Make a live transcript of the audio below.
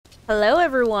Hello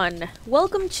everyone!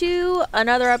 Welcome to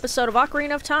another episode of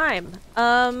Ocarina of Time.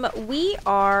 We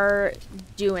are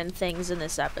doing things in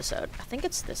this episode. I think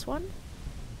it's this one.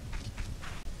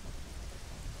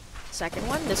 Second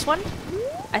one? This one?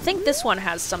 I think this one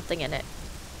has something in it.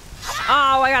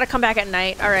 Oh, I gotta come back at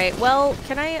night. Alright, well,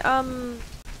 can I,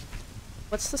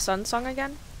 what's the sun song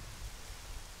again?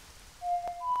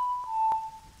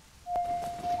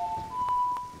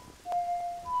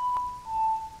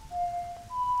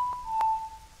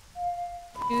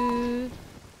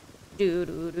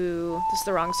 This is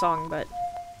the wrong song, but...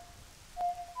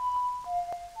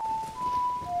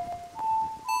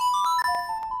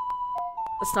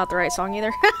 That's not the right song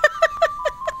either.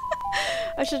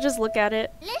 I should just look at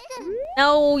it. Listen.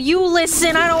 No, you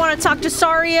listen! I don't want to talk to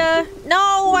Saria!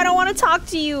 No, I don't want to talk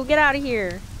to you! Get out of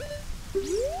here.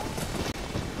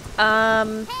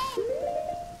 Hey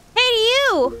to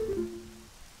you!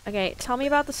 Okay, tell me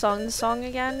about the song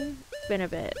again. It's been a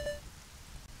bit.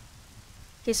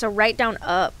 Okay, so write down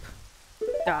up.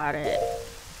 Got it.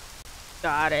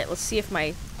 Got it. Let's see if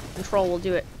my control will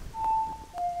do it.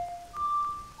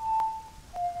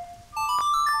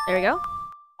 There we go.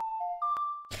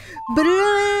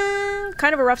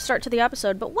 Kind of a rough start to the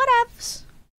episode, but whatevs.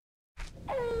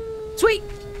 Sweet!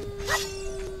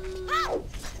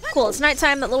 Cool, it's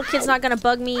nighttime. That little kid's not gonna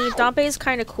bug me. Dompe's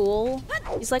kind of cool.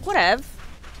 He's like, whatev.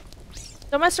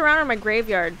 Don't mess around in my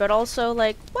graveyard, but also,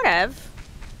 like, whatev.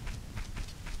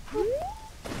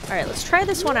 Alright, let's try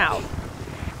this one out.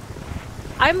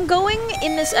 I'm going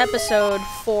in this episode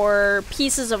for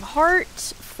pieces of heart,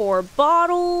 for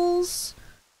bottles,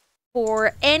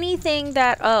 for anything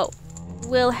that,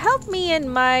 will help me in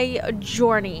my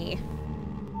journey.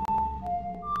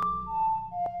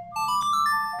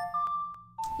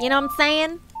 You know what I'm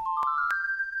saying?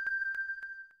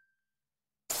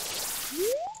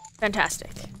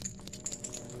 Fantastic.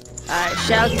 I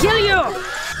shall kill you!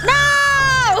 No!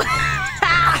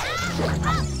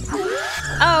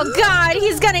 Oh god,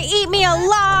 he's gonna eat me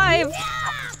alive!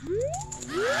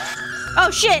 Oh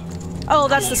shit! Oh,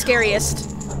 that's the scariest.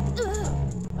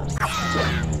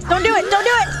 Don't do it! Don't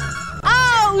do it!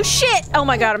 Oh shit! Oh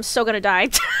my god, I'm so gonna die.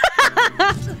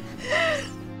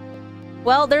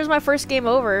 Well, there's my first game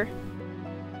over.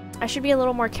 I should be a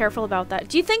little more careful about that.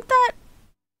 Do you think that...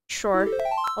 Sure.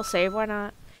 I'll save, why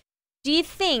not? Do you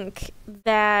think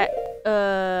that,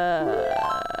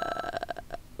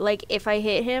 like, if I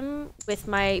hit him with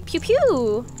my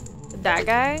pew-pew, that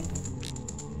guy?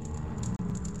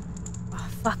 Oh,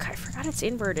 fuck, I forgot it's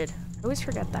inverted. I always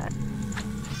forget that.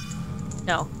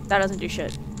 No, that doesn't do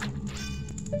shit.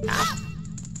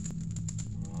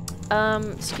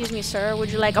 Excuse me, sir,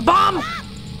 would you like a bomb?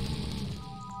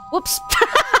 Whoops.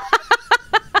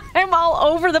 I'm all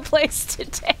over the place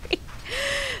today.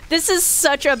 This is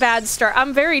such a bad start.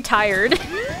 I'm very tired.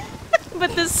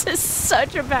 But this is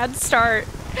such a bad start.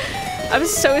 I'm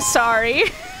so sorry.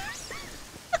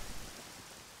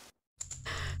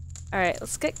 Alright,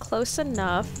 let's get close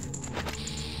enough.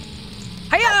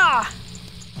 Hiya!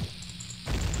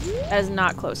 That is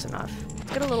not close enough.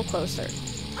 Let's get a little closer.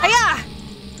 Hiya!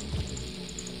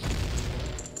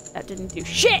 That didn't do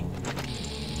shit!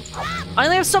 I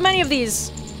only have so many of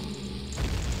these!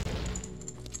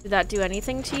 Did that do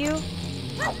anything to you?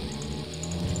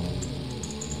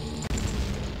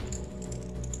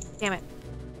 Damn it.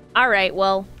 Alright,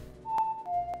 well.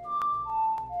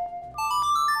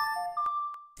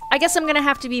 I guess I'm gonna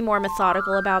have to be more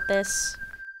methodical about this.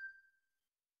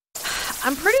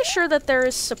 I'm pretty sure that there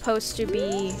is supposed to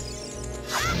be...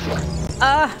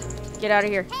 get out of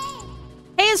here.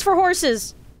 Hay is for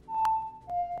horses!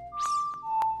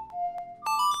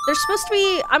 There's supposed to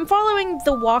be... I'm following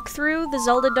the walkthrough, the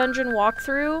Zelda dungeon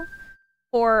walkthrough,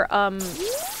 for,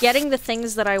 getting the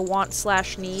things that I want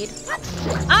 / need.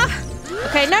 Ah!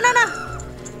 Okay, no, no, no!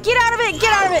 Get out of it!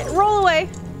 Get out of it! Roll away!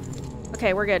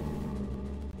 Okay, we're good.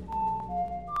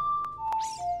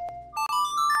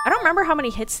 I don't remember how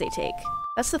many hits they take.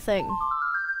 That's the thing.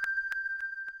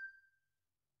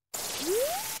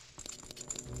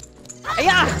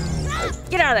 Yeah!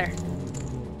 Get out of there!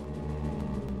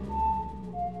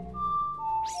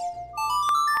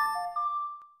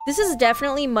 This is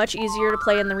definitely much easier to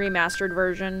play in the remastered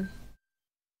version.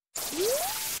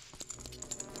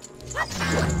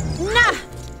 Nah!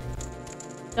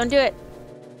 Don't do it.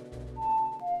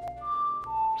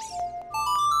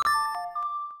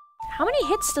 How many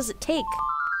hits does it take?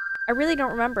 I really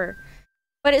don't remember.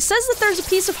 But it says that there's a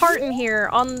piece of heart in here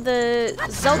on the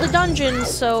Zelda dungeon,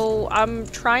 so I'm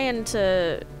trying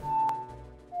to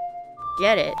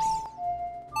get it.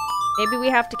 Maybe we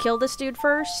have to kill this dude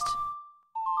first?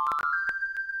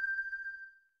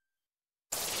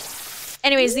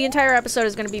 Anyways, the entire episode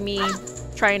is gonna be me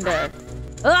trying to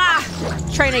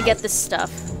get this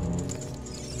stuff.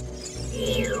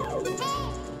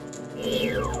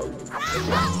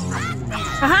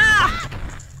 Aha!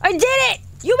 I did it!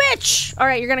 You bitch!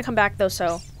 Alright, you're gonna come back though,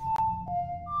 so.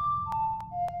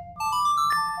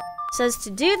 Says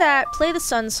to do that, play the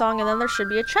sun song, and then there should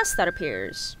be a chest that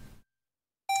appears.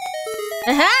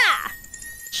 Aha!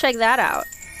 Check that out.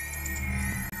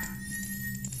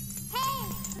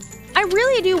 I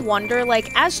really do wonder,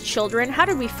 like, as children, how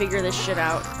did we figure this shit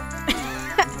out?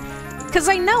 Because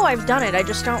I know I've done it, I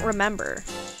just don't remember.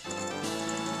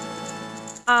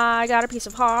 I got a piece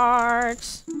of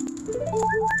heart.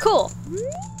 Cool.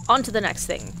 On to the next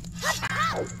thing.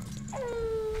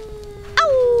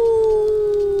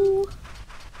 Ow!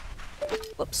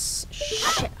 Whoops.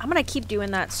 Shit. I'm gonna keep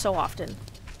doing that so often.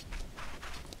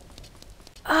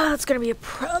 That's gonna be a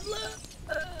problem.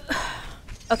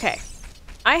 Okay.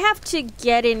 I have to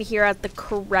get in here at the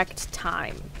correct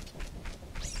time.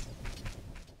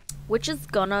 Which is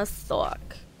gonna suck.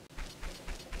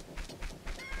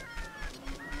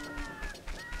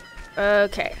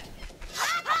 Okay.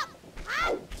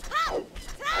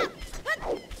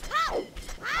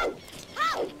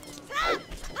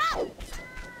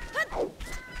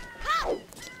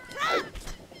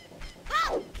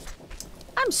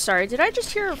 I'm sorry, did I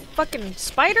just hear a fucking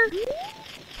spider? Is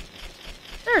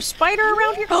there a spider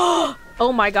around here?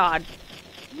 Oh my god.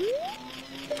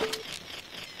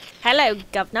 Hello,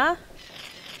 governor.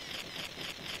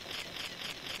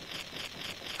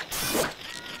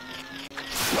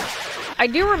 I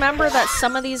do remember that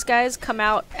some of these guys come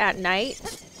out at night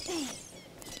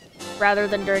rather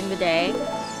than during the day.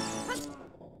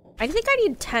 I think I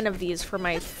need 10 of these for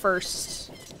my first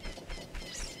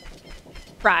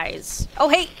prize. Oh,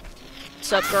 hey!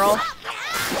 What's up, girl?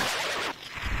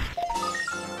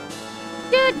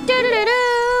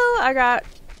 I got...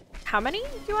 How many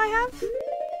do I have?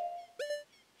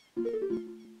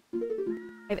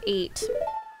 I have 8.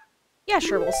 Yeah,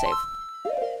 sure, we'll save.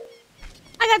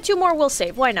 I got 2 more, we'll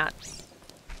save. Why not?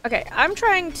 Okay, I'm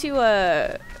trying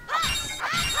to,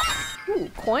 Ooh,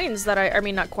 coins that I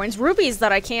mean, not coins, rubies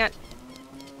that I can't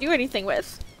do anything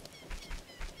with.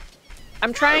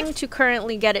 I'm trying to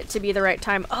currently get it to be the right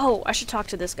time. Oh, I should talk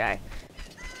to this guy.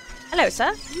 Hello,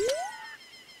 sir.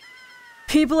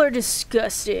 People are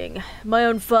disgusting. My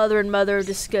own father and mother are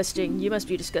disgusting. You must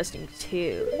be disgusting,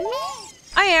 too.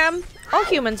 I am. All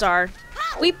humans are.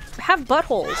 We have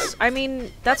buttholes. I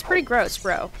mean, that's pretty gross,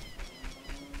 bro.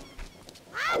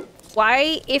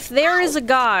 Why, if there is a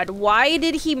god, why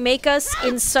did he make us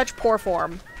in such poor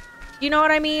form? You know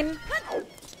what I mean?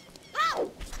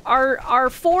 Our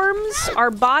forms,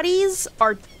 our bodies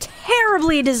are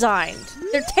terribly designed.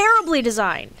 They're terribly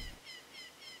designed.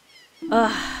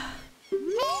 Ugh.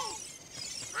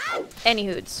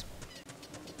 Anywhoods.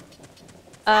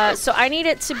 So I need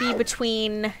it to be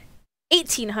between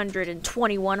 1800 and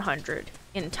 2100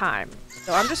 in time.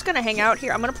 So I'm just gonna hang out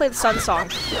here. I'm gonna play the sun song.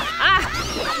 Ah!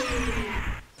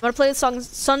 I'm gonna play the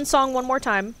sun song one more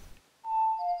time.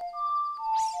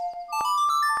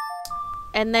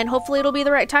 And then hopefully it'll be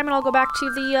the right time and I'll go back to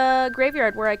the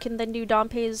graveyard where I can then do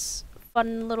Dompe's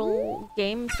fun little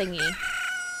game thingy.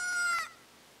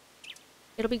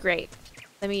 It'll be great.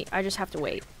 I just have to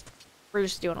wait. We're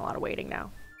just doing a lot of waiting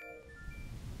now.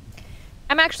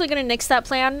 I'm actually going to nix that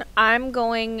plan. I'm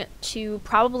going to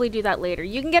probably do that later.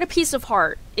 You can get a piece of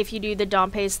heart if you do the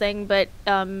Dompe's thing, but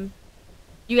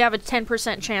you have a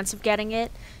 10% chance of getting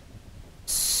it.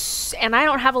 And I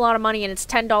don't have a lot of money and it's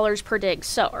 $10 per dig,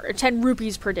 so, or 10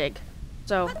 rupees per dig.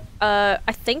 So, I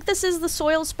think this is the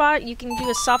soil spot. You can do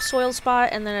a soft soil spot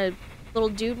and then a little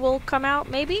dude will come out,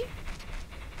 maybe?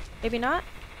 Maybe not?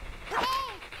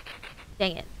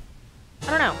 Dang it.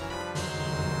 I don't know.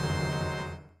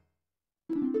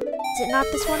 Is it not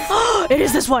this one? It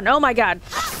is this one! Oh my god!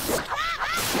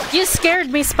 You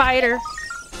scared me, spider!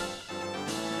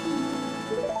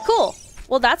 Cool.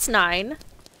 Well, that's 9.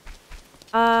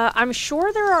 I'm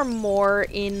sure there are more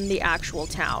in the actual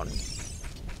town.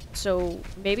 So,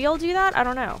 maybe I'll do that? I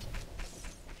don't know.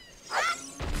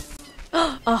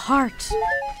 A heart!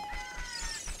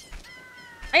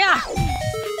 Aya!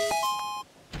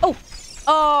 Oh!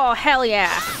 Oh, hell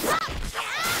yeah!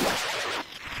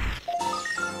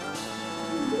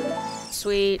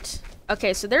 Sweet.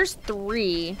 Okay, so there's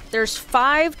 3. There's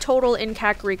 5 total in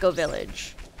Kakariko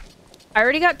Village. I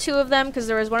already got 2 of them because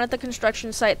there was one at the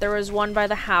construction site. There was one by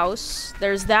the house.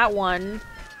 There's that one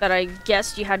that I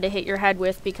guessed you had to hit your head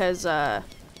with because,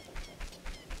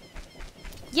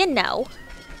 you know.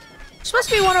 There's supposed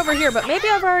to be one over here, but maybe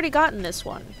I've already gotten this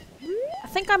one. I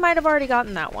think I might have already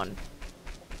gotten that one.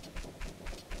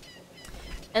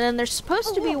 And then there's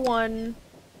supposed to be one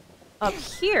up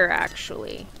here,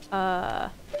 actually. Right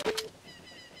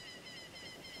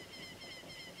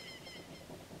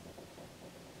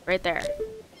there.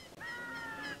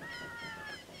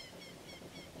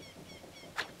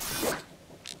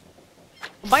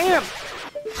 Bam!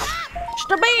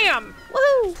 Stabam!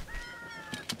 Woohoo!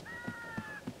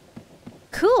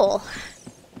 Cool.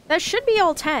 That should be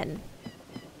all 10.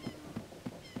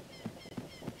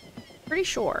 Pretty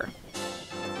sure.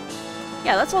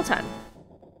 Yeah, that's all 10.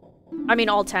 I mean,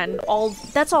 all 10.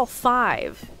 That's all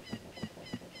 5.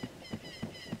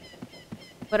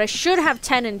 But I should have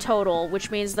 10 in total,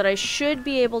 which means that I should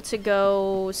be able to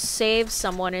go save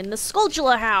someone in the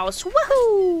Skulltula house.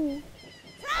 Woohoo!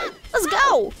 Let's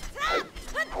go!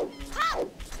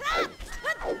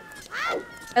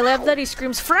 I love that he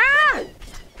screams, Fra!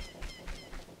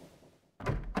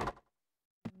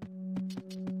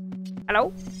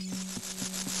 Hello?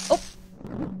 Oh.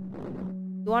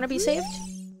 You want to be saved?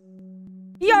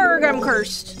 Yarg, I'm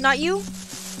cursed. Not you?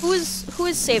 Who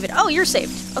is saved? Oh, you're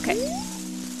saved. Okay.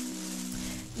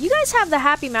 You guys have the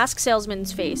happy mask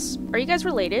salesman's face. Are you guys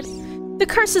related? The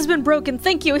curse has been broken.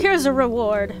 Thank you. Here's a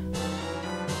reward.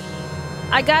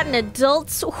 I got an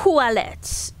adult's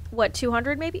wallet. What,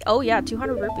 200 maybe? Oh yeah,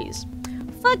 200 rupees.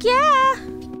 Fuck yeah!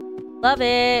 Love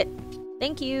it.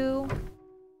 Thank you.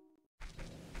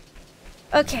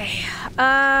 Okay.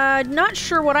 Not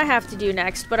sure what I have to do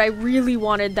next, but I really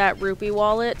wanted that rupee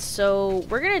wallet, so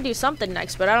we're gonna do something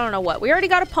next, but I don't know what. We already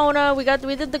got Epona, we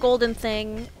did the golden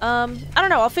thing. I don't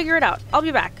know, I'll figure it out. I'll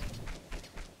be back.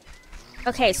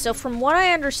 Okay, so from what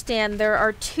I understand, there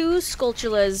are 2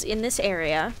 Skulltulas in this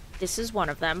area. This is one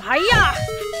of them. Hiya!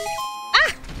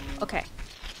 Ah! Okay.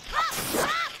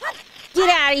 Get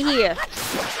out of here!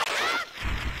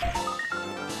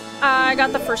 I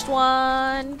got the first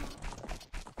one.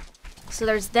 So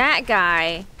there's that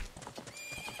guy.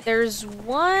 There's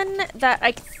one that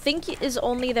I think is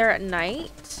only there at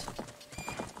night.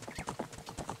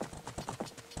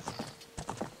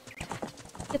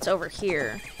 It's over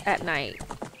here at night.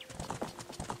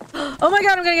 Oh my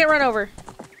god, I'm gonna get run over.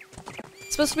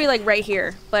 It's supposed to be like right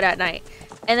here, but at night.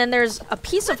 And then there's a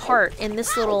piece of heart in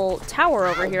this little tower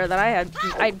over here that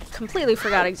I completely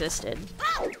forgot existed.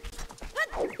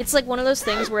 It's like one of those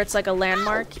things where it's like a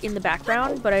landmark in the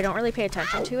background, but I don't really pay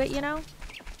attention to it, you know?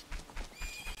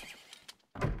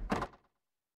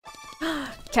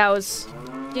 Cows.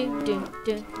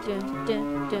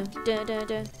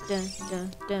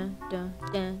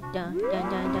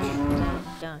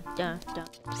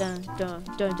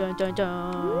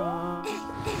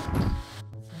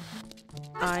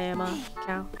 I am a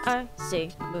cow, I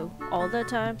say moo all the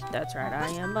time. That's right, I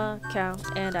am a cow,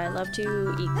 and I love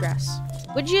to eat grass.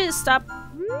 Would you stop?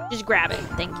 Just grab it,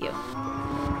 thank you.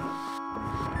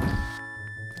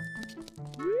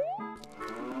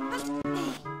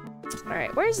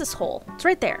 Alright, where's this hole? It's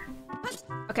right there.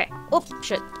 Okay, oh,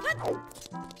 shit.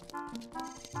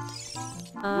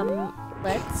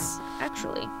 Let's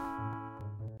actually...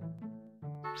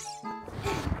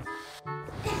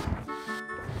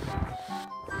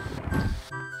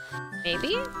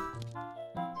 Maybe?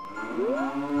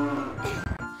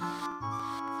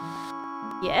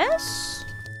 Yes?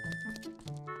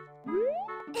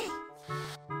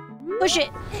 Push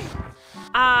it!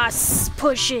 Ah,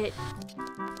 push it!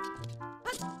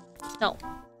 No.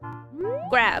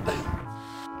 Grab.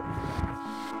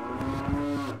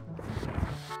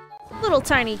 Little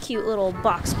tiny cute little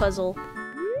box puzzle.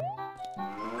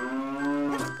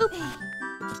 Oop.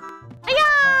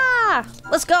 Hiya!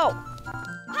 Let's go!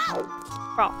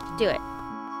 Crawl, do it.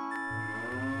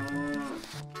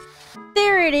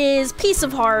 There it is, piece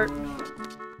of heart.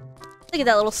 Look at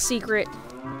that little secret.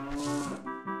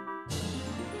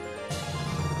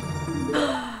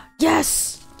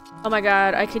 Yes! Oh my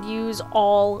god, I could use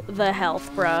all the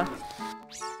health, bruh.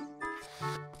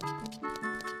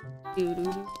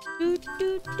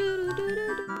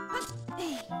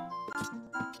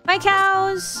 Bye,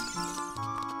 cows!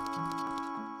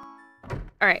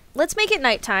 Alright, let's make it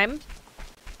nighttime.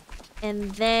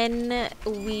 And then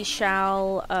we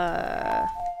shall,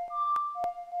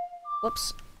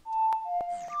 whoops.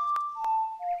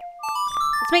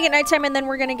 Let's make it nighttime and then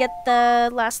we're gonna get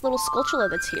the last little Skulltula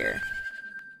that's here.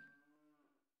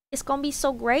 It's gonna be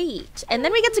so great. And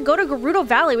then we get to go to Gerudo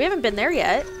Valley. We haven't been there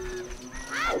yet.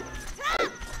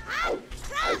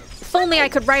 If only I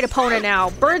could ride Epona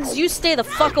now. Birds, you stay the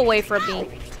fuck away from me.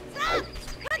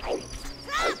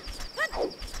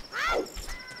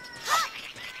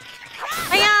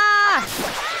 Hiya!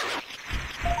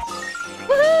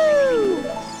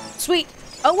 Woohoo! Sweet.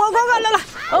 Oh, whoa, whoa, whoa,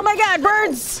 whoa. Oh my god,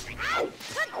 birds!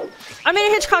 I made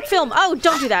a Hitchcock film. Oh,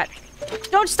 don't do that.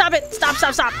 Don't stop it. Stop,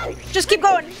 stop, stop. Just keep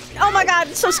going. Oh my god,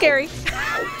 it's so scary.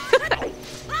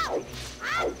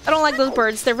 I don't like those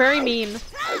birds. They're very mean.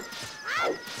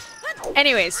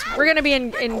 Anyways, we're gonna be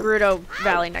in Gerudo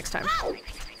Valley next time.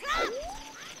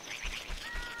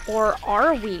 Or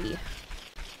are we?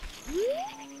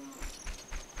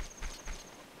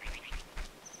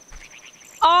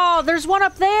 Oh, there's one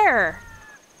up there.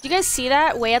 Do you guys see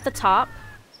that way at the top?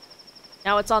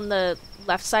 Now it's on the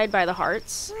left side by the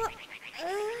hearts.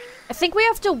 I think we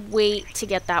have to wait to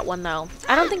get that one, though.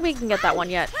 I don't think we can get that one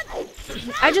yet.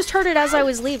 I just heard it as I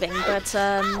was leaving, but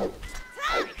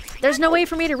there's no way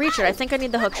for me to reach it. I think I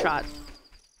need the hook shot.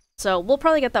 So we'll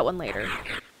probably get that one later.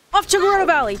 Off to Gerudo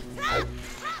Valley!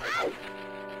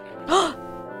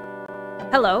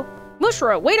 Hello.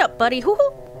 Mushro, wait up, buddy.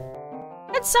 Hoo-hoo!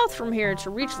 Head south from here to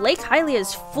reach Lake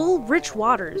Hylia's full, rich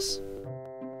waters.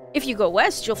 If you go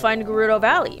west, you'll find Gerudo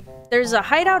Valley. There's a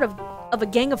hideout of a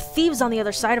gang of thieves on the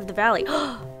other side of the valley.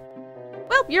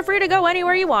 Well, you're free to go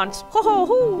anywhere you want. Ho ho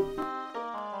ho!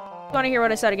 You want to hear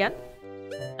what I said again?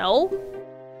 No?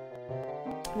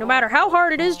 No matter how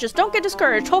hard it is, just don't get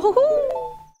discouraged. Ho ho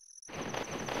ho!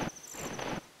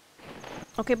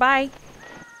 Okay, bye.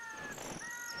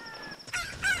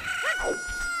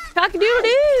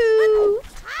 Cock-a-doodle-doo!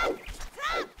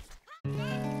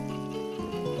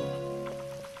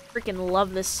 Freaking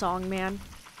love this song, man.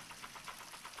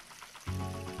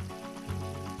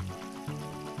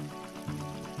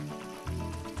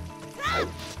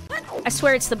 I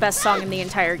swear it's the best song in the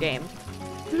entire game.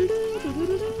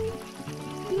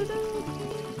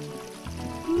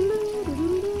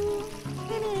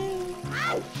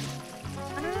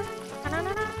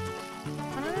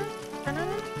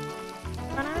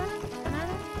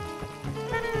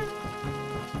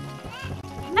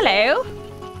 Hello.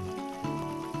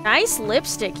 Nice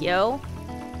lipstick, yo.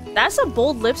 That's a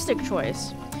bold lipstick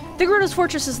choice. The Gerudo's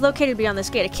fortress is located beyond this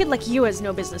gate. A kid like you has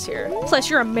no business here. Plus,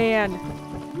 you're a man.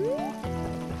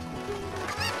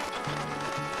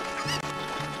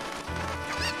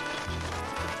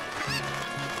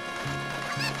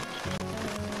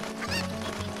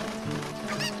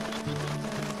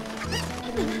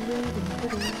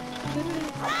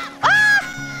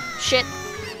 Ah! Shit.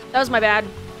 That was my bad.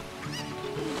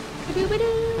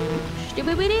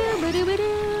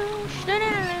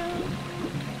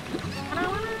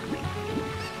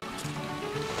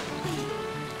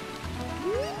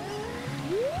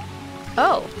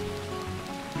 Oh.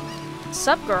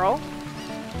 Sup, girl?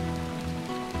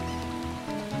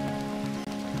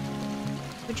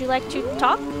 Would you like to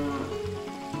talk?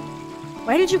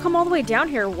 Why did you come all the way down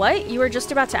here? What? You were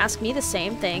just about to ask me the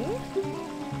same thing?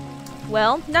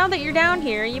 Well, now that you're down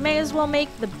here, you may as well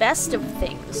make the best of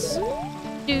things.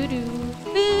 Doo-doo,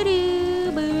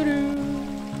 boo-doo, boo-doo.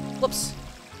 Whoops.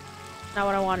 Not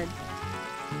what I wanted.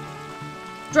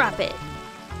 Drop it.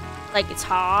 Like it's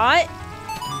hot.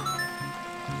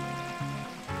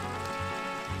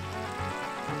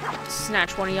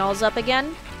 Snatch one of y'all's up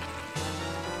again.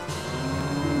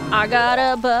 I got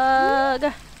a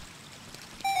bug.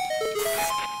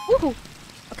 Woohoo.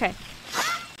 Okay.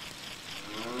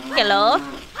 Hello.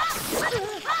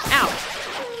 Ow.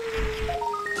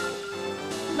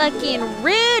 Fucking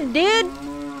rude, dude.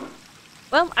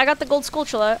 Well, I got the gold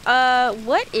skulltula.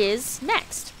 What is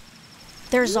next?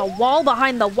 There's a wall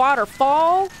behind the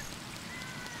waterfall.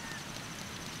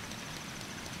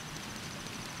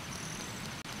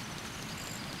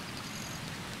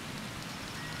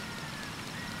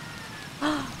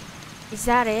 Is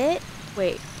that it?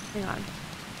 Wait, hang on.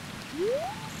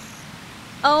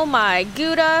 Oh my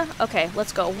Gouda. Okay,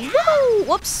 let's go. Woo!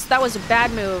 Whoops, that was a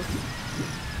bad move.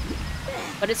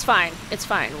 But it's fine. It's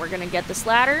fine. We're gonna get this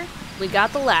ladder. We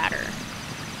got the ladder.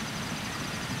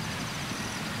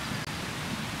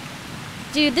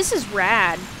 Dude, this is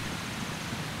rad.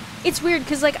 It's weird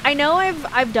because, like, I know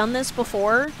I've done this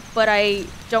before, but I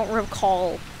don't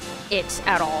recall it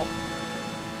at all.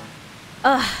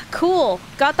 Cool.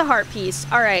 Got the heart piece.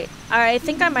 All right. I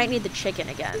think I might need the chicken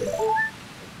again.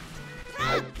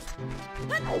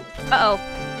 Uh-oh.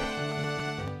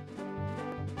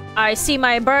 I see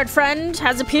my bird friend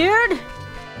has appeared.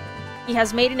 He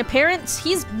has made an appearance.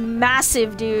 He's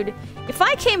massive, dude. If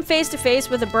I came face to face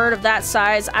with a bird of that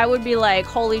size, I would be like,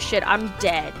 holy shit, I'm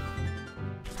dead.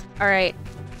 All right.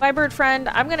 Bye, bird friend.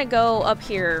 I'm gonna go up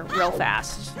here real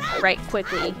fast. Right,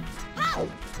 quickly.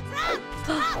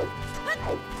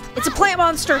 It's a plant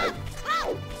monster!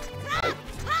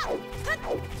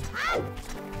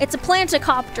 It's a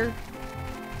plantacopter.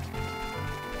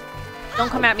 Don't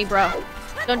come at me, bro.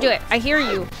 Don't do it. I hear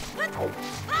you.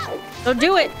 Don't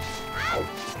do it.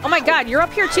 Oh my god, you're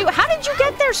up here too? How did you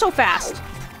get there so fast?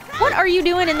 What are you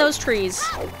doing in those trees?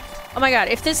 Oh my god,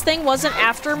 if this thing wasn't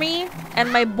after me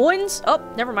and my boins... Oh,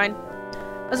 never mind.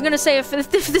 I was gonna say, if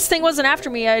this thing wasn't after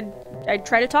me, I'd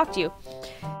try to talk to you.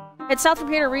 It's south from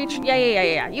here to reach...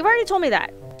 Yeah. You've already told me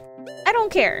that. I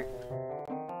don't care.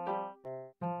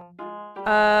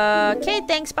 Okay,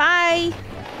 thanks, bye.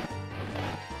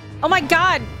 Oh my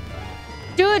god.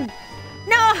 Dude.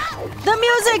 No! The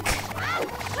music!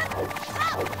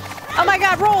 Oh my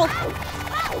god, roll!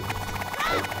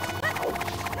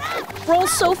 Roll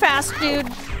so fast, dude.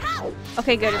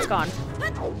 Okay, good, it's gone.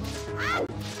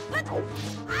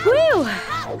 Woo!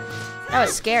 That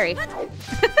was scary.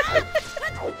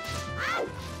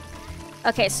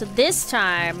 Okay, so this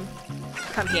time...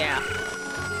 Come here.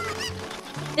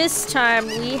 This time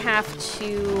we have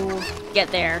to get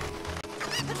there.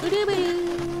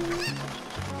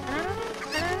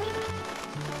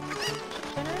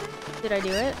 Did I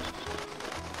do it?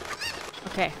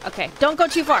 Okay. Don't go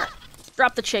too far.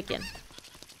 Drop the chicken.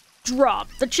 Drop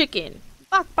the chicken.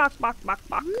 Bok.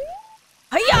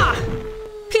 Hiya!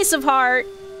 Piece of heart.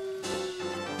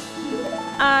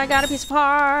 I got a piece of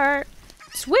heart.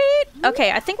 Sweet!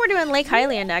 Okay, I think we're doing Lake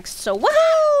Hylia next, so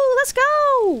woohoo! Let's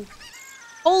go!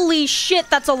 Holy shit,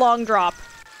 that's a long drop.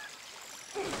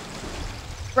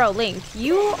 Bro, Link,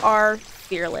 you are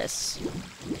fearless.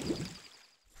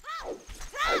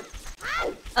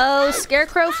 Oh,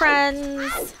 Scarecrow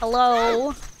friends.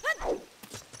 Hello.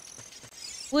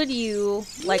 Would you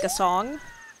like a song?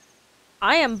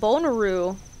 I am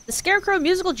Bonaru, the Scarecrow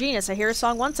musical genius. I hear a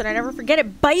song once and I never forget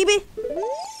it, baby!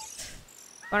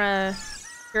 Wanna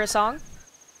hear a song?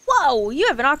 Whoa, you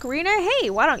have an ocarina? Hey,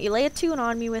 why don't you lay a tune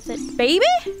on me with it, baby?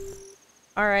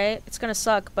 Alright, it's gonna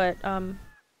suck, but, there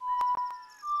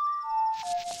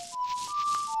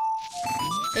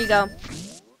you go.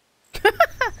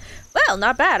 Well,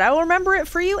 not bad. I will remember it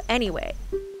for you anyway.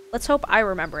 Let's hope I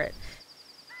remember it.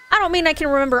 I don't mean I can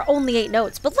remember only 8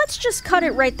 notes, but let's just cut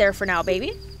it right there for now,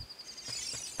 baby.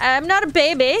 I'm not a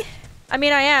baby. I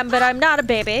mean, I am, but I'm not a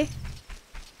baby.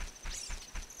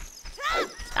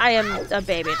 I am a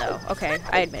baby, though. Okay,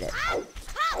 I admit it.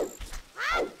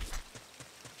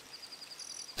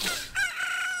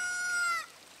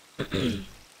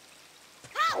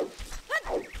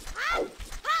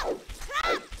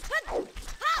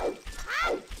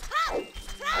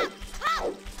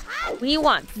 We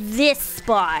want this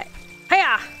spot.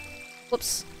 Hiya!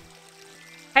 Whoops.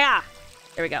 Hiya!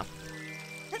 There we go.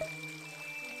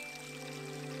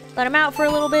 Let him out for a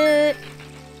little bit.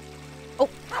 Oh.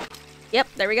 Yep,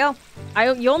 there we go.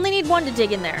 You only need one to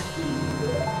dig in there.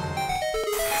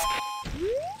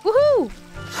 Woohoo!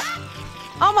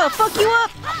 I'm gonna fuck you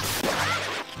up!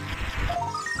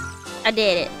 I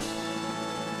did it.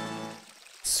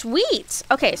 Sweet!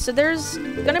 Okay, so there's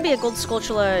gonna be a gold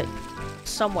Skulltula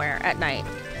somewhere at night.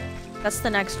 That's the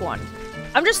next one.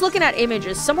 I'm just looking at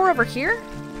images. Somewhere over here,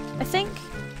 I think.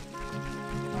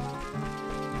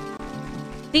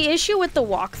 The issue with the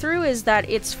walkthrough is that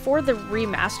it's for the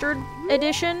remastered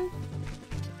edition.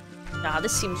 Nah,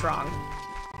 this seems wrong.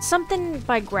 Something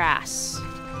by grass.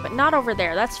 But not over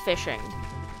there. That's fishing.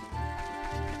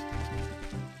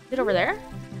 Is it over there?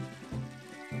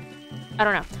 I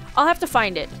don't know. I'll have to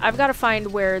find it. I've got to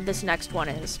find where this next one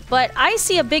is. But I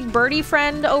see a big birdie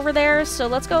friend over there, so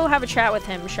let's go have a chat with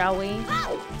him, shall we?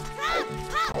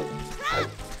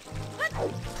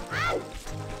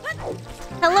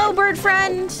 Hello, bird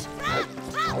friend!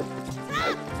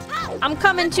 I'm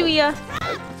coming to you.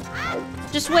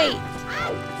 Just wait.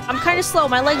 I'm kind of slow.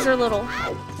 My legs are little.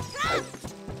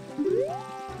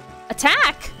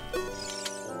 Attack!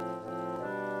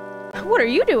 What are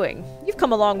you doing? You've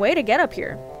come a long way to get up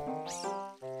here.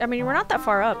 I mean, we're not that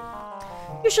far up.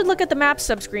 You should look at the map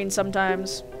subscreen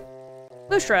sometimes.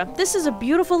 Bushra, this is a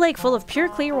beautiful lake full of pure,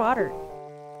 clear water.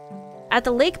 At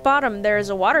the lake bottom, there is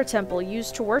a water temple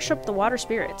used to worship the water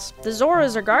spirits. The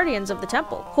Zoras are guardians of the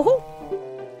temple. Ho-ho!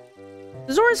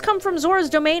 The Zoras come from Zora's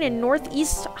domain in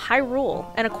northeast Hyrule,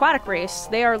 an aquatic race.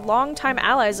 They are longtime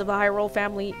allies of the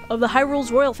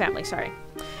Hyrule's royal family, sorry.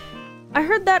 I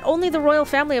heard that only the royal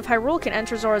family of Hyrule can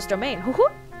enter Zora's domain. Hoo-hoo!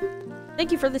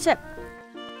 Thank you for the tip.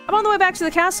 I'm on the way back to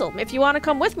the castle. If you want to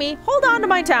come with me, hold on to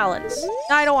my talons.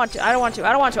 No, I don't want to. I don't want to.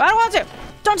 I don't want to. I don't want to!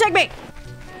 Don't take me!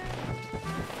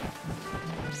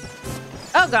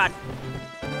 Oh, God.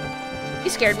 You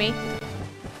scared me.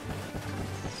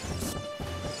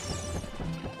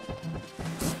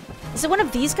 Is it one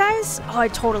of these guys? Oh,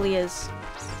 it totally is.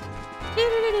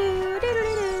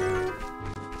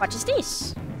 What is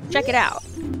this? Check it out.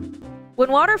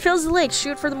 When water fills the lake,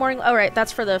 shoot for the morning... Oh, right.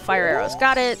 That's for the fire arrows.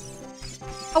 Got it.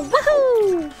 Oh,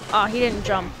 woohoo! Oh, he didn't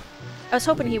jump. I was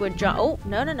hoping he would jump. Oh,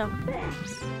 no, no, no.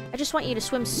 I just want you to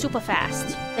swim super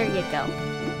fast. There you go.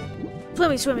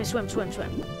 Swimmy, swimmy, swim, swim,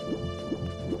 swim.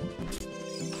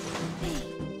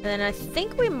 And then I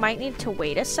think we might need to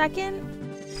wait a second.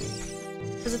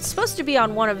 Because it's supposed to be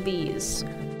on one of these.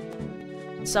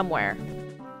 Somewhere.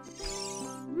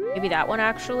 Maybe that one,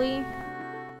 actually.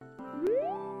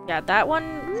 Yeah, that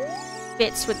one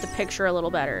fits with the picture a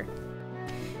little better.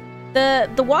 The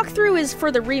walkthrough is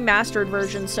for the remastered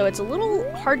version, so it's a little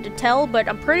hard to tell, but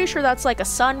I'm pretty sure that's like a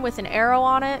sun with an arrow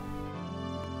on it.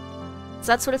 So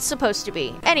that's what it's supposed to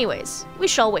be. Anyways, we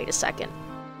shall wait a second.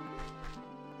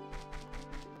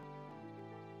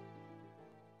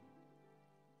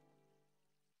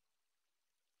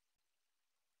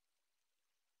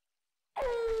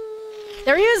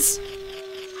 There he is!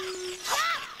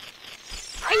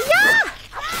 Hi-ya!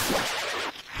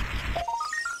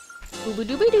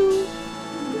 Boo-boo-doo-boo-doo.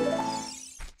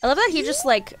 I love that he just,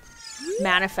 like,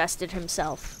 manifested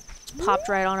himself. Just popped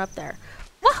right on up there.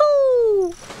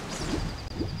 Woohoo!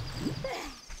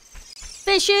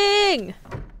 Fishing!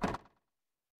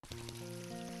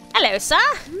 Hello, sir.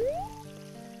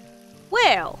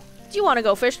 Well, do you want to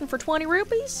go fishing for 20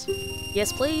 rupees?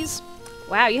 Yes, please.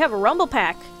 Wow, you have a rumble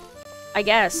pack. I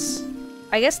guess.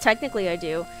 I guess technically I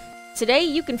do. Today,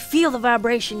 you can feel the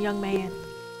vibration, young man.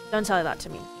 Don't tell that to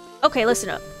me. Okay, listen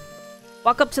up.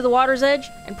 Walk up to the water's edge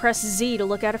and press Z to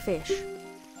look at a fish.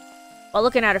 While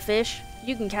looking at a fish,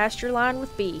 you can cast your line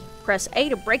with B. Press A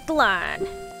to break the line.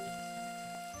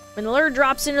 When the lure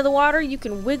drops into the water, you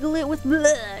can wiggle it with blah.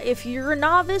 If you're a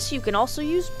novice, you can also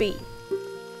use B.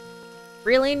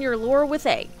 Reel in your lure with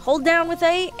A. Hold down with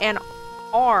A and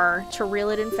R to reel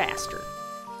it in faster.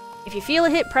 If you feel a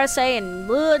hit, press A and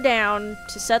lure down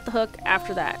to set the hook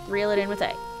after that. Reel it in with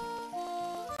A.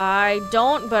 I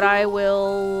don't, but I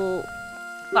will...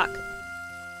 Fuck.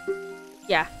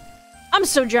 Yeah. I'm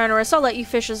so generous, I'll let you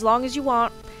fish as long as you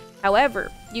want.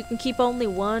 However, you can keep only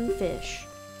one fish.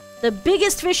 The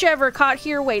biggest fish ever caught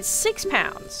here weighs 6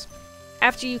 pounds.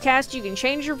 After you cast, you can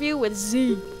change your view with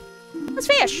Z. Let's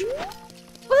fish!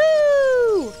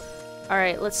 Woo!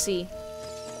 Alright, let's see.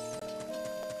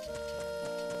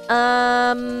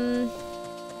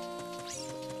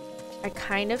 I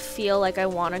kind of feel like I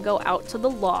want to go out to the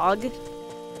log.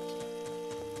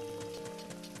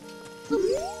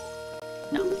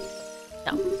 No.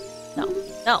 No. No.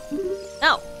 No.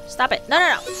 No. Stop it. No,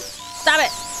 no, no. Stop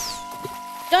it.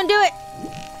 Don't do it.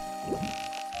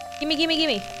 Gimme, gimme,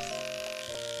 gimme.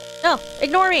 No.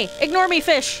 Ignore me. Ignore me,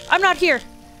 fish. I'm not here.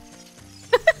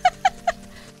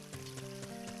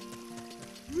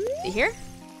 You here?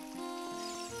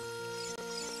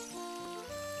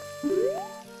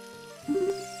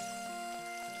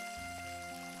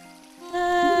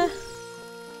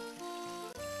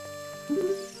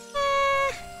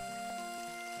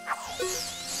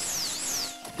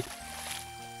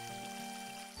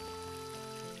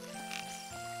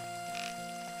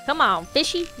 Come on,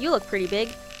 fishy. You look pretty big.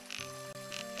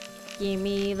 Give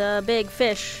me the big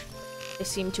fish. They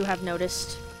seem to have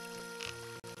noticed.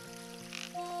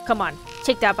 Come on,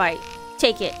 take that bite.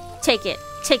 Take it. Take it.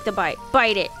 Take the bite.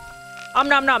 Bite it. Nom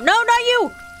nom. No, not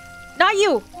you! Not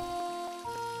you!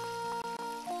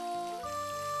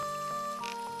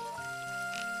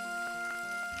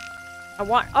 I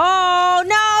want... Oh,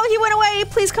 no! He went away!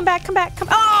 Please come back, come back, come...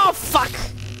 Oh, fuck!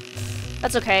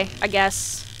 That's okay, I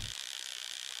guess.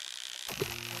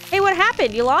 Hey, what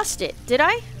happened? You lost it. Did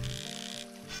I?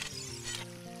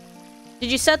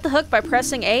 Did you set the hook by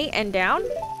pressing A and down?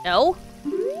 No.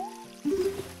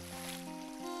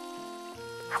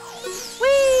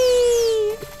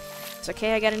 Whee! It's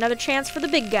okay, I got another chance for the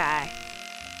big guy.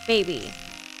 Maybe.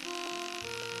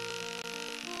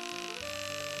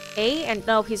 A and...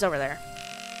 No, he's over there.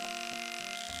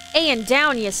 A and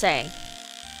down, you say?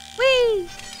 Whee!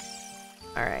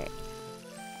 Alright.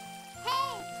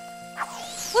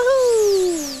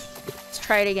 Woohoo! Let's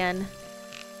try it again.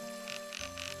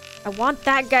 I want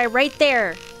that guy right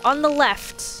there. On the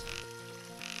left.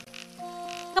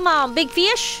 Come on, big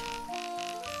fish.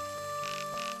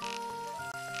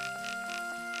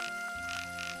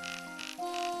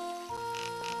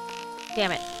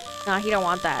 Damn it. No, he don't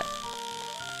want that.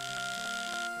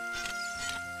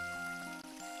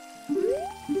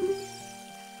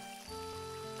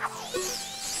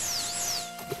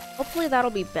 Hopefully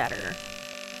that'll be better.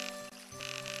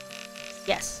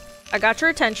 Yes. I got your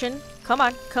attention. Come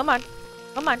on, come on,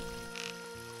 come on.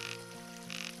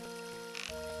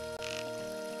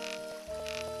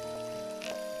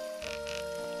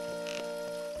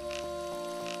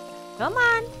 Come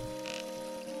on.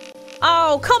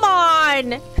 Oh, come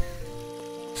on!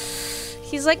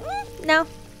 He's like, no.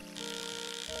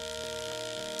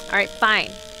 Alright,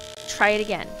 fine. Try it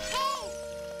again.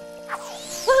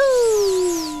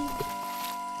 Woo!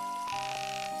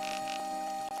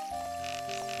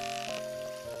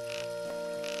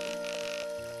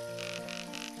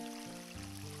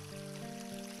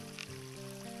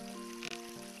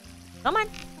 Come on.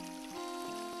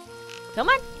 Come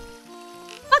on.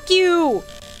 Fuck you!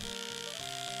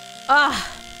 Ah.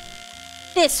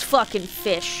 This fucking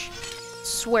fish.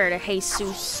 Swear to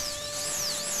Jesus.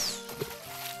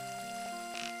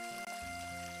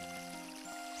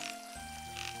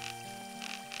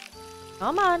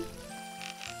 Come on.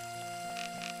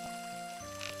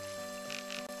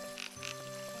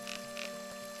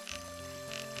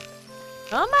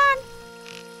 Come on.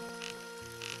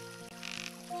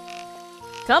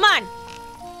 Come on.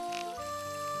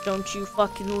 Don't you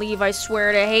fucking leave, I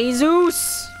swear to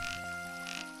Jesus.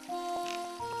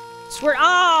 Swear.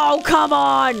 Oh, come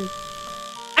on.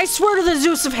 I swear to the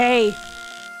Zeus of hay.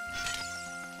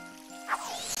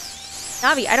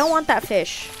 Navi, I don't want that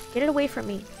fish. Get it away from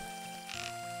me.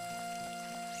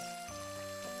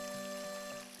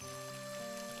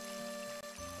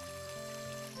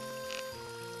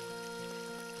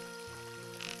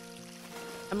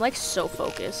 I'm like so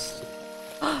focused.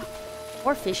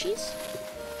 More fishies?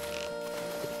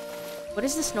 What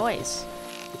is this noise?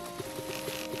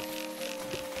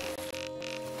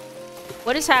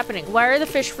 What is happening? Why are the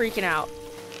fish freaking out?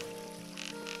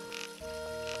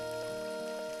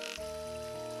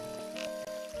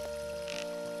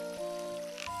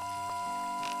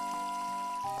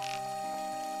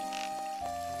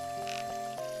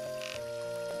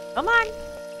 Come on.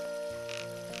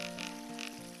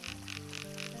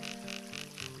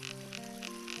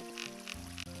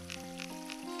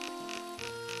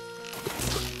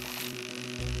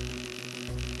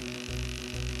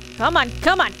 Come on,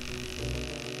 come on.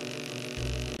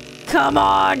 Come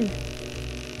on.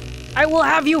 I will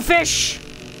have you, fish.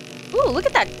 Ooh, look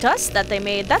at that dust that they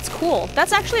made. That's cool.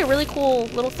 That's actually a really cool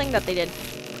little thing that they did.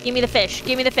 Give me the fish.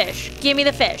 Give me the fish. Give me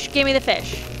the fish. Give me the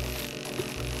fish.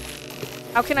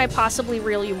 How can I possibly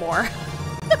reel you more?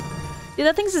 Dude,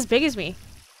 that thing's as big as me.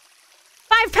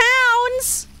 5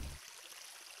 pounds!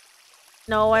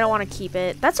 No, I don't want to keep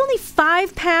it. That's only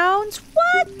 5 pounds?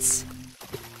 What?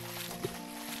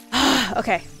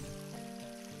 Okay.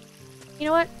 You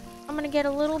know what? I'm gonna get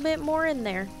a little bit more in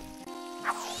there.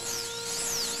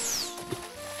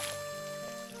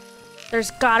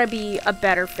 There's gotta be a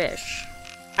better fish.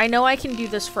 I know I can do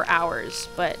this for hours,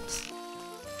 but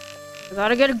I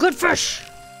gotta get a good fish.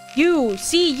 You,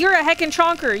 see, you're a heckin'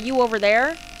 chonker, you over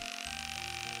there.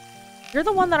 You're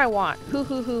the one that I want. Hoo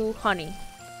hoo hoo, honey.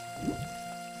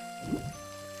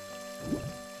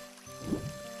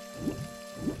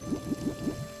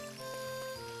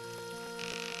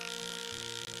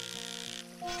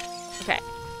 Okay.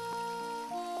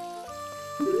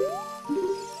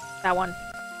 That one.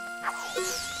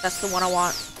 That's the one I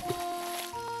want.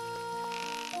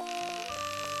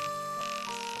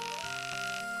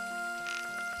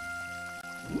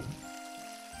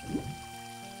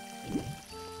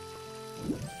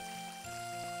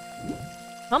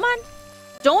 Come on.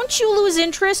 Don't you lose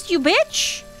interest, you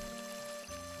bitch!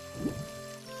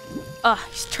 Ugh,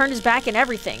 he's turned his back and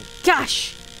everything.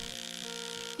 Gosh!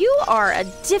 You are a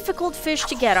difficult fish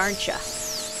to get, aren't ya?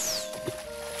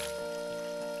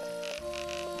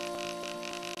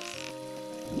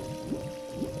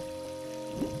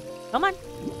 Come on.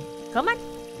 Come on.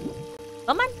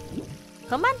 Come on.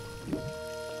 Come on.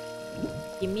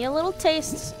 Give me a little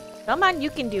taste. Come on, you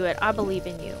can do it. I believe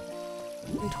in you.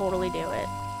 You can totally do it.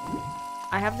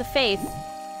 I have the faith.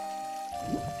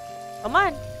 Come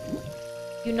on.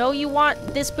 You know you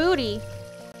want this booty.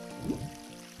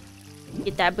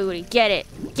 Get that booty. Get it.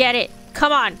 Get it.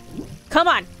 Come on. Come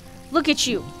on. Look at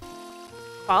you.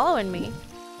 Following me.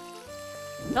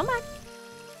 Come on.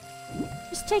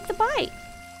 Just take the bite.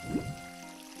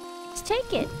 Just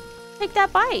take it. Take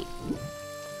that bite.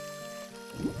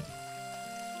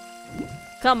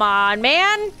 Come on,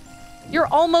 man. You're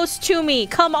almost to me.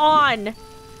 Come on.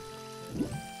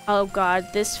 Oh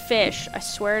god, this fish. I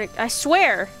swear to— I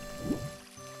swear.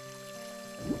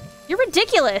 You're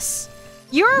ridiculous.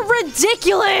 You're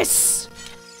ridiculous.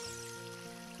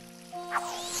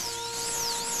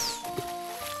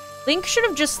 Link should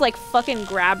have just like fucking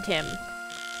grabbed him.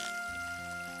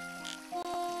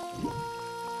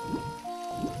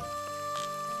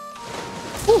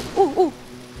 Ooh, ooh, ooh.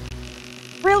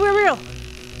 Real, real, real.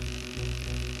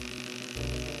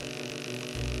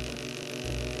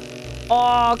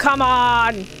 Oh, come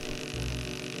on.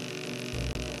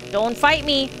 Don't fight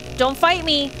me. Don't fight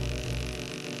me.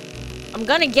 I'm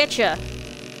gonna get ya.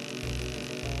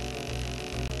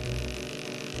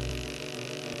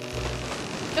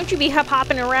 Don't you be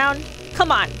hopping around.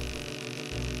 Come on.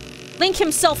 Link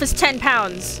himself is 10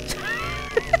 pounds.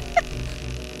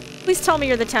 Please tell me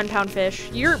you're the 10-pound fish.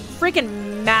 You're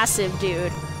freaking massive,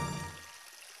 dude.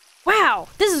 Wow,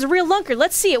 this is a real lunker.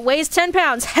 Let's see, it weighs 10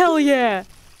 pounds. Hell yeah. Do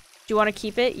you want to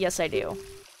keep it? Yes, I do.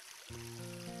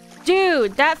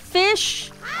 Dude, that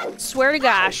fish. Swear to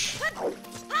gosh.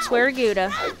 Swear to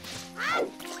Gouda.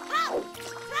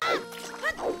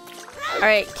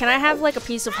 Alright, can I have like a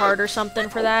piece of heart or something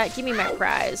for that? Give me my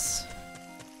prize.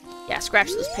 Yeah,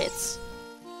 scratch those pits.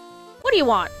 What do you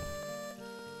want?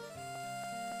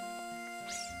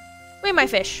 Wait, my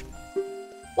fish.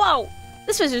 Whoa!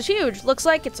 This fish is huge. Looks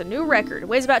like it's a new record. It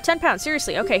weighs about 10 pounds.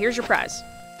 Seriously. Okay, here's your prize.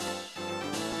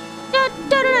 Da,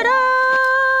 da, da, da.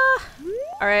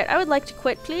 Alright, I would like to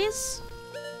quit, please.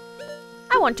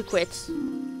 I want to quit.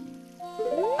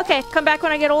 Okay, come back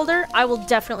when I get older. I will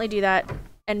definitely do that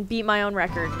and beat my own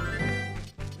record.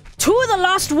 To the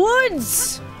Lost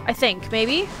Woods! I think,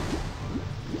 maybe.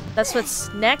 That's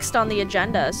what's next on the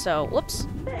agenda, so whoops.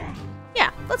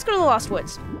 Yeah, let's go to the Lost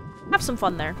Woods. Have some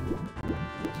fun there.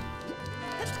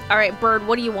 Alright, bird,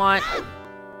 what do you want?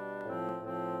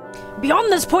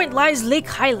 Beyond this point lies Lake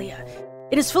Hylia.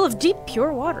 It is full of deep,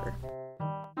 pure water.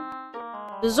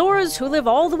 The Zoras, who live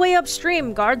all the way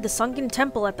upstream, guard the sunken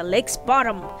temple at the lake's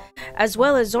bottom, as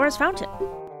well as Zora's fountain.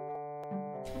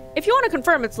 If you want to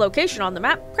confirm its location on the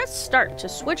map, press start to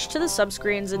switch to the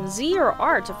subscreens and Z or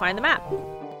R to find the map.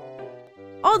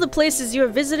 All the places you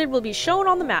have visited will be shown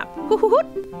on the map.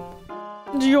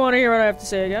 Do you want to hear what I have to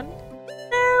say again?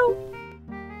 No.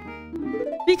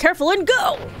 Be careful and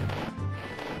go!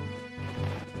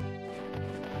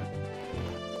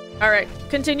 Alright,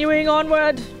 continuing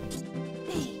onward.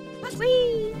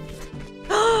 Whee!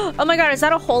 Oh my god, is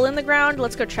that a hole in the ground?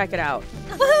 Let's go check it out.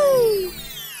 Woohoo!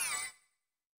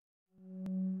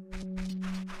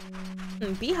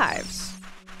 Beehives.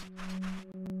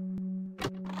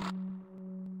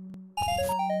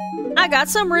 I got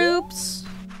some roots.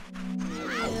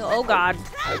 Oh god.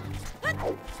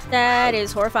 That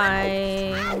is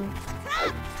horrifying.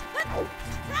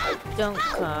 Don't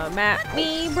come at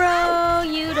me, bro.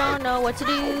 You don't know what to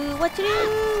do with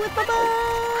my butt.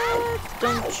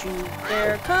 Don't you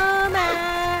dare come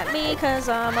at me, cause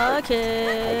I'm a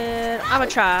kid. I'm a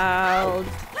child.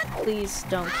 Please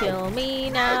don't kill me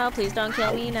now. Please don't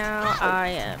kill me now. I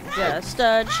am just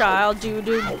a child.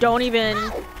 Dude, don't even.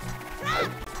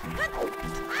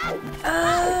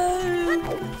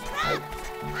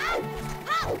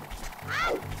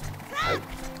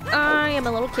 I am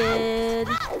a little kid.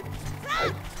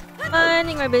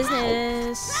 Minding my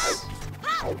business.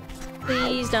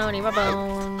 Please don't eat my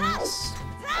bones.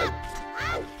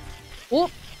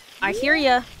 Whoop! I hear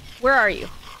ya. Where are you?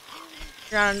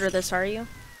 You're not under this, are you?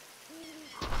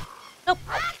 Nope.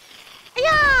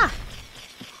 Yeah!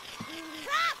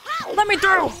 Let me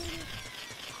through!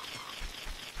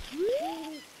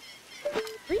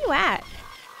 Where you at?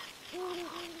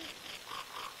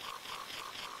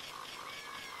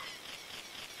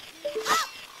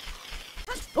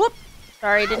 Whoop!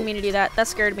 Sorry, didn't mean to do that. That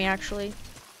scared me, actually.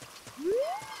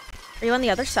 Are you on the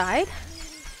other side?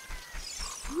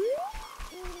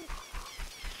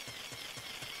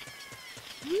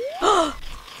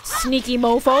 Sneaky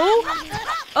mofo!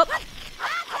 Oh!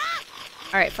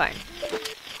 Alright, fine.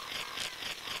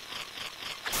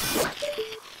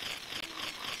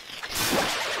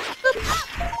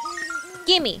 Boop.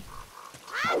 Gimme!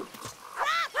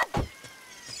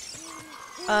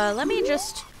 Let me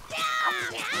just...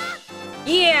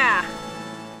 Yeah!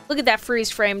 Look at that freeze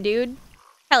frame, dude.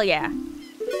 Hell yeah.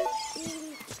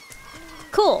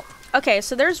 Cool. Okay,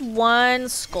 so there's one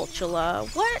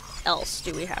Skulltula. What else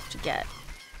do we have to get?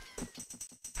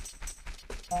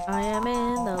 I am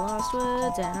in the Lost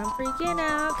Woods and I'm freaking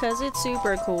out cause it's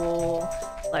super cool.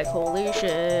 Like, holy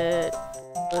shit.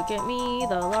 Look at me,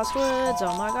 the Lost Woods.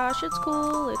 Oh my gosh, it's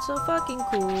cool. It's so fucking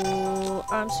cool.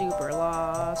 I'm super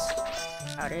lost.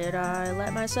 How did I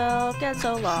let myself get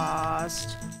so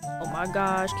lost? Oh my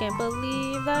gosh, can't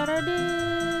believe that I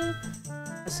did.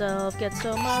 Myself get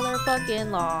so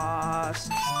motherfucking lost.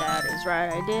 That is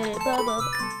right, I did it. Blah, blah,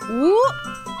 blah. Whoop!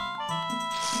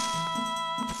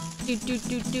 Do.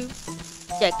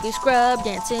 Deku Scrub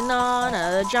dancing on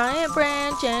a giant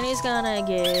branch and he's gonna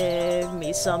give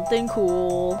me something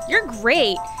cool. You're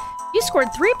great! You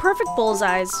scored 3 perfect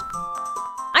bullseyes.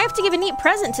 I have to give a neat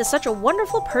present to such a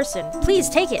wonderful person. Please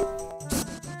take it.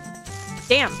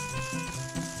 Damn.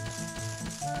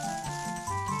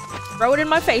 Throw it in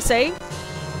my face, eh?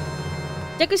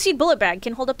 Deku Seed bullet bag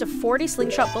can hold up to 40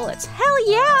 slingshot bullets. Hell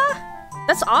yeah!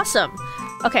 That's awesome.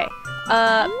 Okay.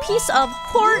 Piece of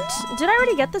Hort. Did I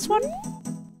already get this one? Didn't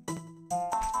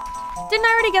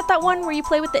I already get that one where you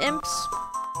play with the imps?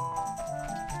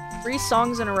 3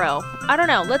 songs in a row. I don't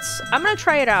know. I'm gonna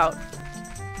try it out.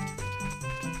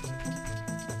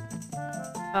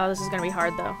 Oh, this is gonna be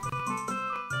hard though.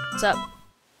 What's up?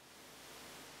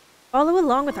 Follow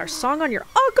along with our song on your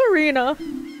ocarina.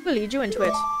 We'll lead you into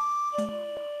it.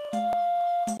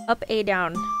 Up, A,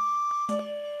 down.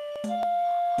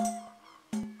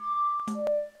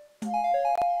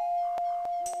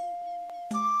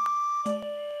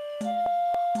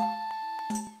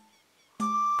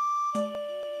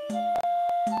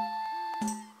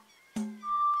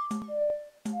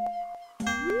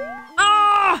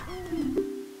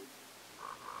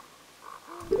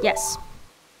 Yes.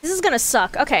 This is gonna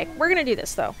suck. Okay, we're gonna do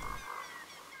this, though.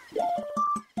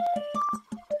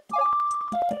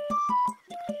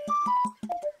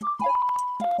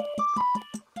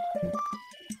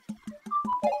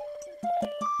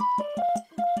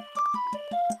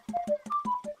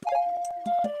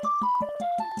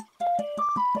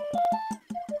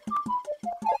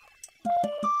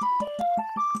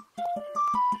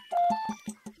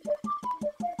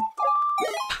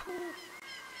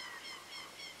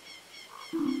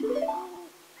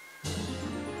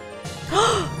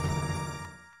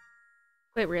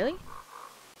 Wait, really?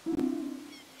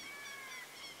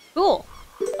 Cool.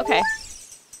 Okay.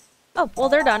 Oh, well,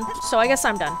 they're done. So I guess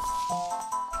I'm done.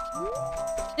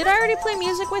 Did I already play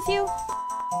music with you?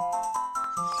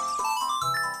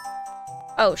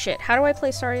 Oh, shit. How do I play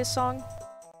Saria's song?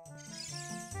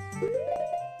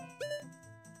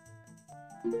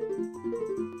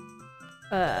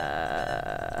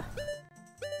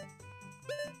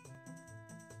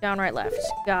 Down, right, left.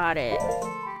 Got it.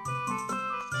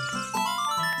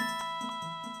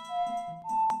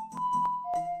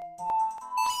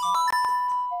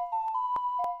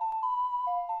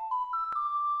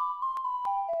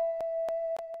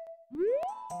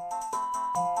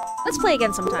 Let's play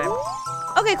again sometime.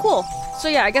 Okay, cool. So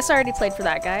yeah, I guess I already played for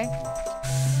that guy.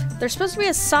 There's supposed to be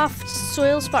a soft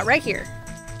soil spot right here.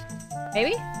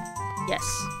 Maybe? Yes.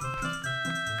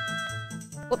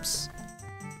 Whoops.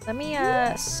 Let me,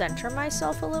 center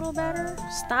myself a little better.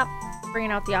 Stop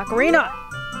bringing out the ocarina!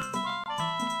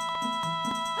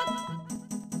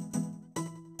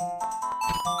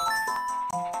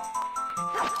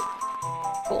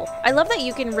 Cool. I love that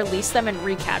you can release them and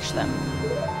recatch them.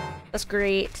 That's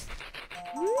great.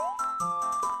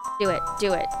 Do it.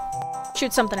 Do it.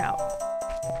 Shoot something out.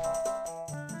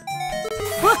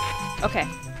 Okay.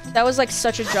 That was like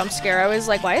such a jump scare. I was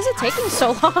like, why is it taking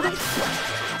so long?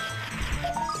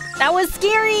 That was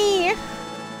scary!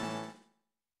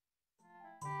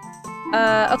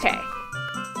 Okay.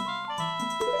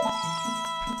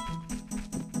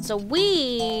 So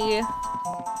we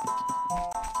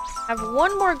have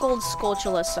one more gold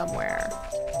Skulltula somewhere.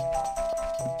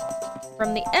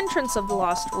 From the entrance of the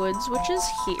Lost Woods, which is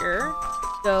here.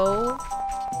 Go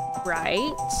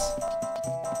right.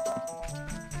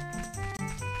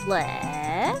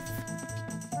 Left.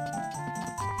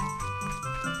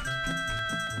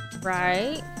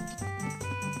 Right.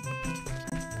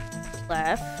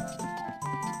 Left.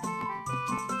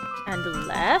 And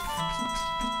left.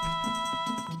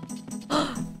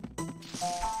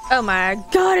 Oh my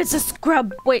god, it's a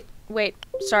scrub! Wait,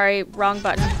 sorry, wrong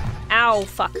button. Ow,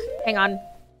 fuck. Hang on.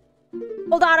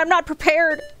 Hold on, I'm not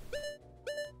prepared!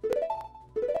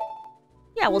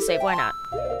 Yeah, we'll save, why not?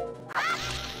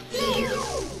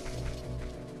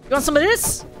 You want some of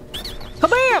this?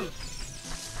 Kabam!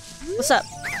 What's up?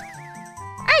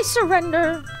 I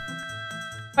surrender!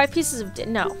 5 pieces of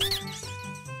no.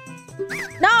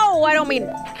 No! I don't mean...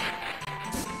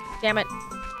 Damn it.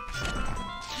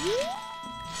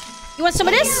 You want some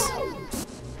of this?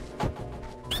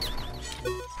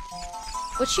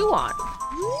 What you want?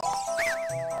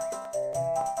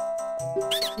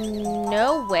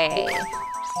 No way.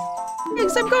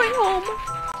 Thanks, I'm going home.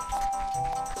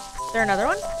 Is there another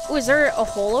one? Oh, is there a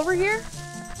hole over here?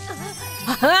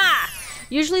 Haha!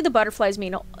 Usually the butterflies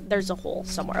mean there's a hole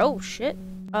somewhere. Oh, shit.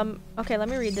 Okay, let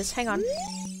me read this. Hang on.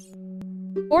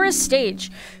 Forest stage.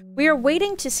 We are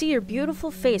waiting to see your beautiful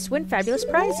face win fabulous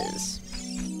prizes.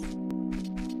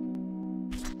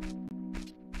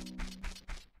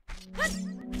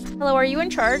 Hello, are you in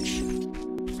charge?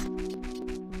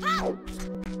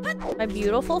 My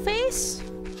beautiful face?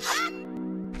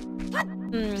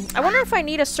 I wonder if I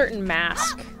need a certain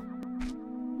mask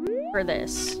for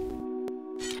this.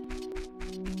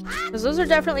 Because those are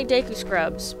definitely Deku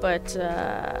scrubs, but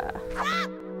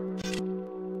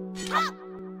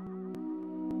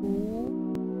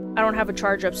I don't have a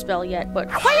charge up spell yet, but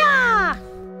Hiya!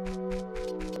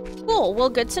 Cool, well,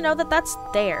 good to know that that's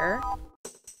there.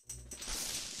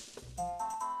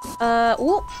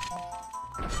 Ooh.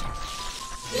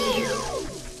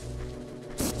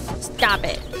 Stop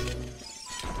it.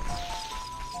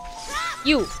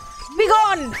 You, be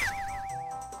gone!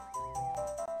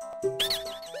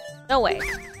 No way.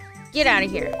 Get out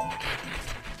of here.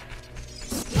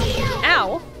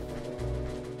 Ow.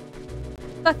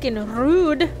 Fucking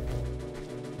rude.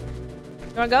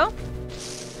 You wanna go?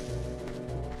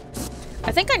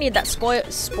 I think I need that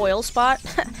spoil spot.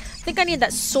 I think I need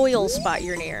that soil spot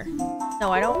you're near.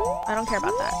 No, I don't care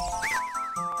about that.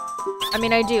 I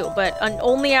mean, I do, but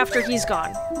only after he's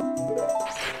gone.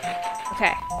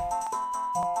 Okay.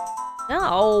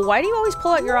 No, why do you always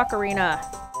pull out your ocarina?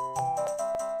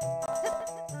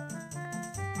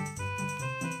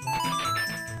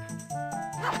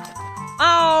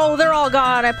 Oh, they're all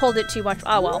gone. I pulled it too much.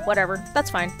 Oh, well, whatever. That's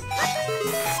fine.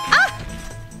 Ah!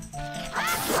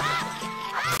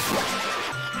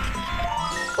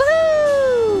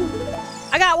 Woohoo!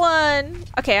 I got one.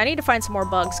 Okay, I need to find some more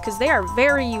bugs because they are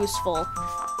very useful.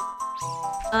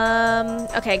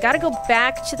 Okay, gotta go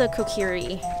back to the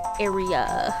Kokiri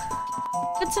area.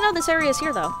 Good to know this area is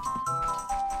here, though.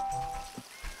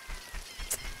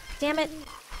 Damn it.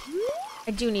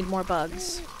 I do need more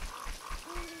bugs.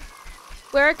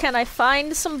 Where can I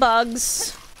find some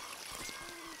bugs?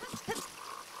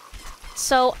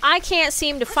 So, I can't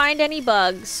seem to find any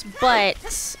bugs, but,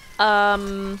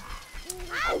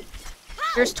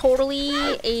 there's totally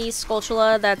a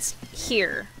Skulltula that's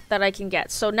here that I can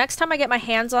get. So next time I get my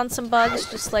hands on some bugs,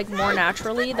 just like more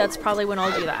naturally, that's probably when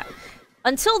I'll do that.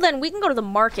 Until then, we can go to the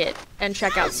market and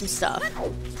check out some stuff.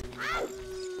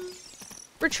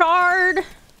 Richard!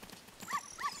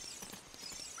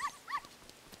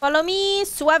 Follow me!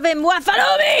 Suave-moi!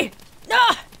 Follow me!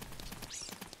 Ah!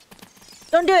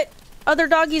 Don't do it! Other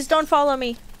doggies, don't follow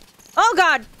me. Oh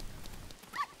god!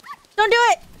 Don't do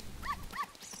it!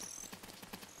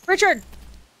 Richard!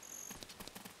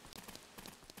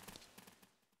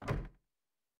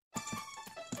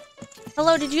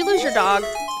 Hello, did you lose your dog?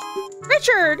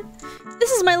 Richard!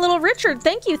 This is my little Richard.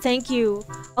 Thank you, thank you.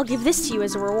 I'll give this to you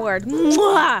as a reward.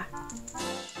 Mwah!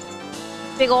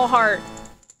 Big ol' heart.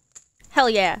 Hell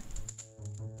yeah.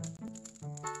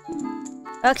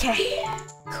 Okay.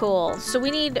 Cool. So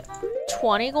we need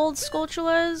 20 gold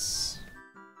Skulltulas.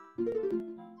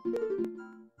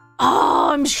 Oh,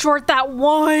 I'm short that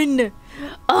one!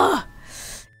 Ugh!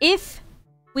 If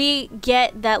we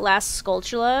get that last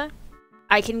Skulltula,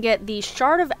 I can get the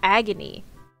Shard of Agony.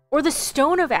 Or the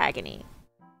Stone of Agony.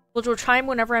 Which will chime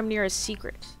whenever I'm near a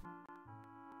secret.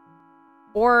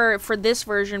 Or for this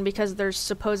version, because there's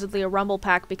supposedly a rumble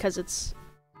pack because it's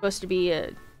supposed to be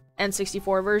a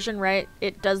N64 version, right?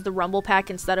 It does the rumble pack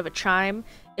instead of a chime.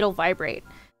 It'll vibrate.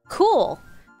 Cool!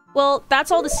 Well,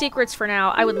 that's all the secrets for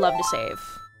now. I would love to save.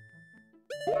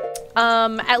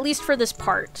 At least for this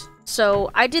part.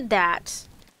 So, I did that.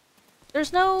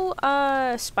 There's no,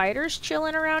 spiders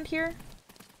chilling around here?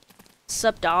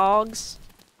 Sup, dogs?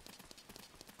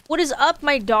 What is up,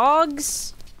 my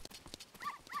dogs?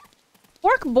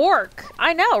 Bork bork!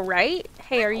 I know, right?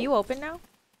 Hey, are you open now?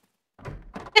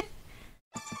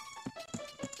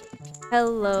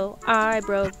 Hello, I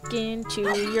broke into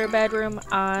your bedroom.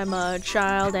 I'm a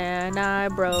child and I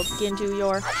broke into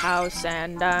your house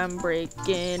and I'm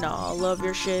breaking all of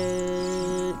your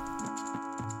shit.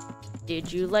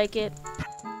 Did you like it?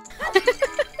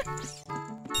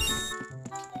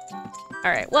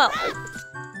 Alright, well.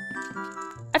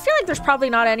 I feel like there's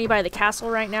probably not any by the castle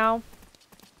right now.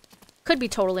 Could be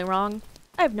totally wrong.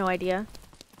 I have no idea.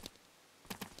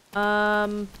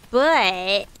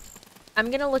 But I'm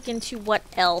gonna look into what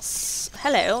else.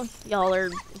 Hello. Y'all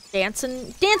are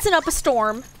dancing up a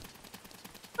storm. I'm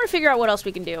gonna figure out what else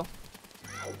we can do.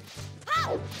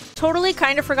 Totally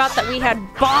kind of forgot that we had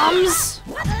bombs.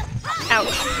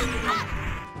 Ouch.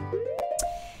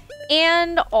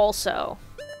 And also,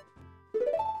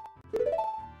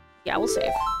 yeah, we'll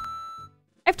save.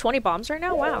 I have 20 bombs right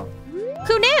now? Wow.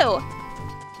 Who knew?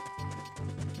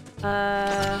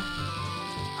 Hiya!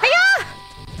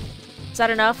 Is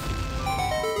that enough?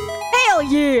 Hell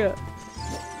yeah!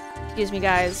 Excuse me,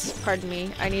 guys. Pardon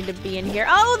me. I need to be in here.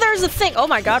 Oh, there's a thing! Oh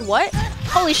my god, what?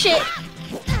 Holy shit!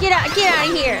 Get out of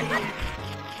here!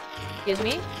 Excuse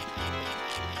me?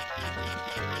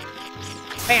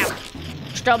 Bam!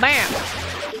 Still bam!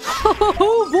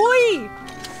 Oh boy!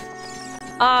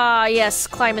 Ah, yes,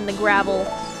 climbing the gravel.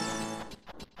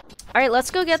 Alright,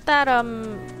 let's go get that,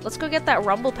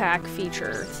 rumble pack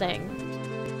feature thing.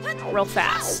 Real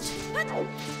fast.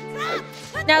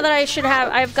 Now that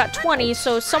I've got 20,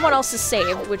 so someone else is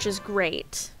saved, which is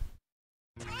great.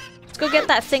 Let's go get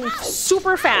that thing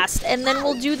super fast, and then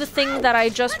we'll do the thing that I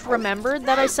just remembered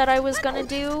that I said I was gonna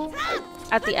do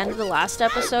at the end of the last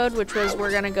episode, which was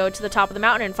we're gonna go to the top of the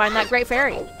mountain and find that great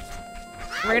fairy. And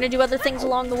we're gonna do other things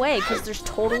along the way, because there's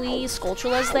totally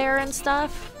Skulltulas there and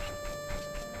stuff.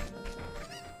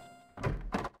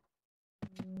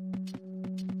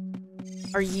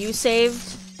 Are you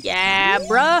saved? Yeah,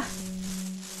 bruh.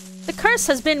 The curse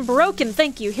has been broken,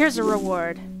 thank you. Here's a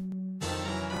reward.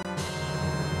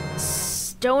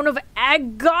 Stone of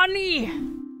Agony!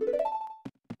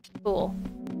 Cool.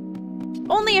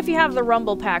 Only if you have the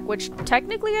Rumble Pack, which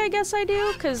technically I guess I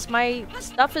do, because my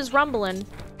stuff is rumbling.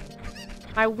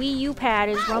 My Wii U pad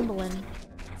is rumbling.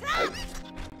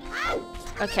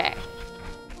 Okay.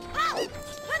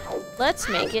 Let's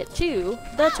make it to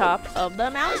the top of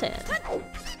the mountain.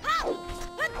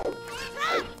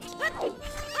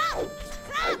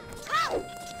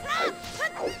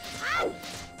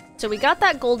 So we got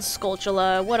that gold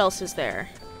Skulltula. What else is there?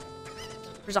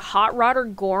 There's a Hot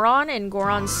Rodder Goron in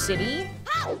Goron City.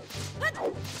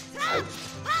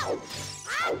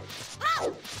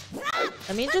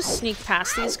 Let me just sneak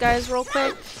past these guys real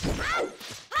quick.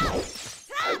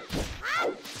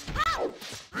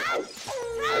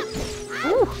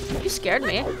 Ooh, you scared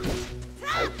me.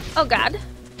 Oh god.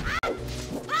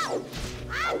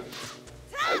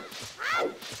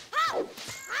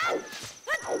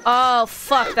 Oh,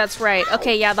 fuck, that's right.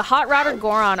 Okay, yeah, the Hot Rodder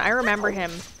Goron, I remember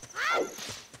him.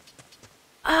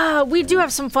 We do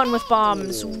have some fun with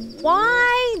bombs.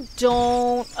 Why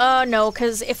don't... no,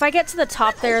 because if I get to the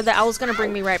top there, the owl's gonna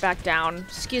bring me right back down.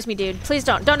 Excuse me, dude. Please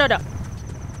don't. Don't.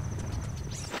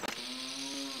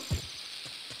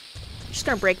 Just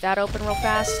gonna break that open real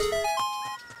fast.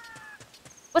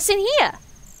 What's in here?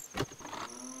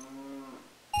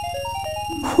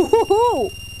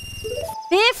 Woohoo!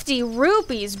 50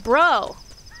 rupees, bro.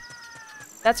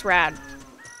 That's rad.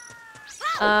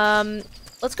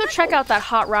 Let's go check out that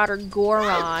Hot Rodder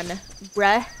Goron,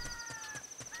 bruh.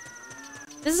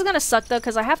 This is gonna suck though,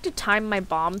 because I have to time my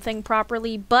bomb thing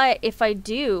properly, but if I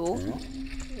do,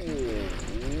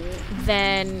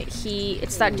 then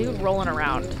it's that dude rolling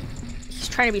around. He's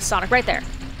trying to be Sonic right there.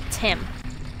 It's him.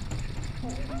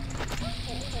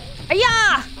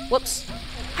 Hiya! Whoops.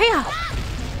 Hiya!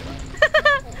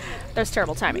 That was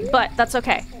terrible timing, but that's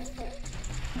okay.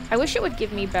 I wish it would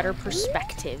give me better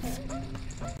perspective.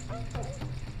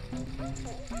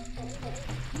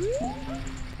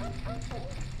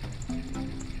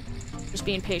 Just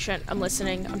being patient. I'm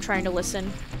listening. I'm trying to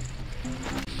listen.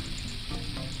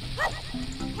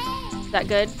 Is that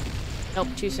good? Nope,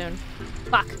 too soon.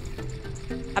 Fuck.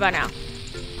 How about now?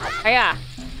 Hiya!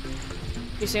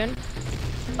 Too soon?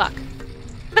 Fuck.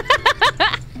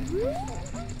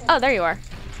 Oh, there you are.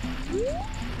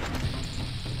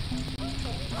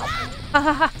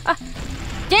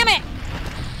 Damn it!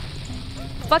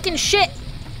 Fucking shit!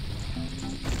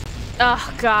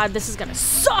 Oh god, this is gonna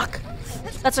suck!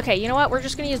 That's okay, you know what? We're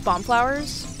just gonna use bomb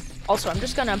flowers. Also, I'm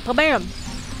just gonna bam!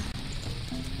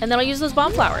 And then I'll use those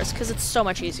bomb flowers, because it's so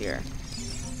much easier.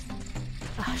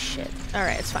 Oh shit.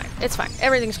 Alright, it's fine. It's fine.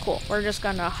 Everything's cool. We're just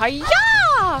gonna hiya!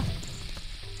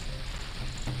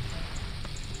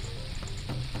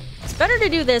 It's better to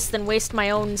do this than waste my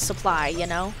own supply, you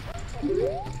know?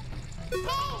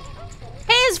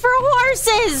 Hey, it's for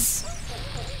horses!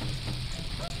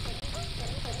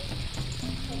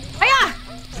 Hiya!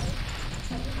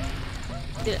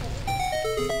 Did it?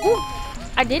 Ooh,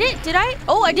 I did it? Did I?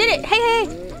 Oh, I did it! Hey!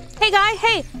 Hey, guy!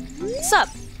 Hey! What's up?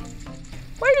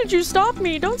 Why did you stop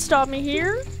me? Don't stop me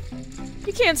here.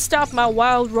 You can't stop my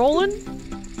wild rollin'.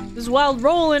 This wild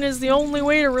rollin' is the only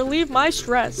way to relieve my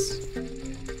stress.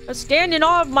 I stand in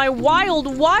awe of my wild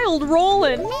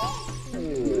rollin'.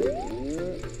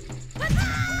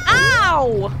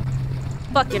 Ow!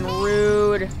 Fucking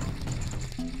rude.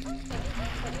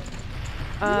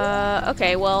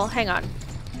 Okay, well, hang on.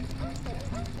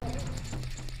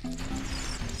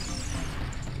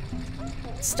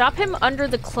 Stop him under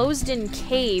the closed-in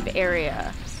cave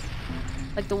area.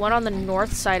 Like the one on the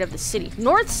north side of the city.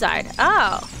 North side?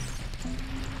 Oh.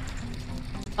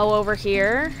 Oh, over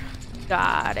here?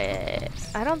 Got it.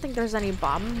 I don't think there's any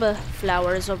bomb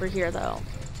flowers over here, though.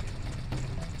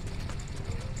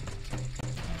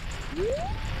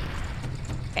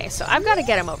 Okay, so I've got to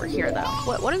get him over here, though.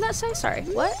 What did that say? Sorry.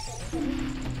 What?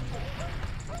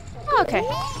 Oh, okay.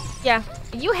 Yeah.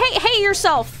 You hate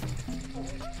yourself!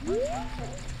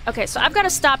 Okay, so I've got to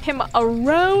stop him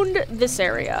around this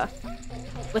area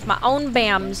with my own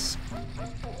BAMs.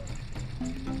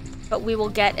 But we will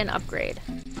get an upgrade.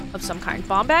 of some kind.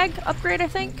 Bomb bag upgrade, I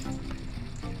think.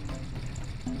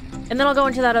 And then I'll go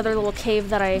into that other little cave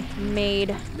that I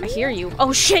made. I hear you.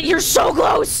 Oh shit, you're so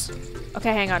close!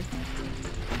 Okay, hang on.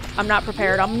 I'm not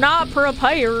prepared. I'm not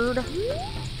prepared.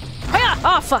 Hiya!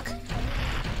 Oh, fuck.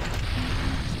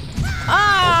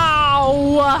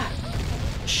 Ow!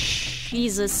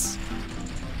 Jesus.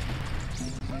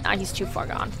 Nah, he's too far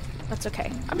gone. That's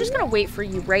okay. I'm just gonna wait for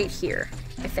you right here,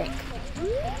 I think.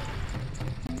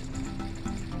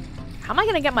 How am I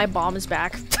gonna get my bombs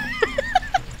back?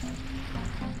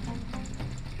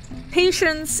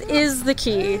 Patience is the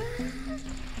key.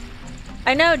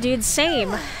 I know, dude.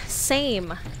 Same.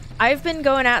 Same. I've been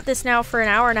going at this now for an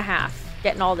hour and a half,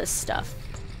 getting all this stuff.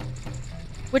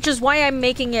 Which is why I'm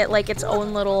making it like its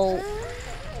own little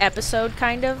episode,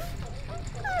 kind of.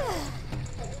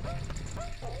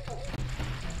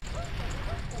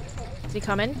 Is he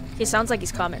coming? He sounds like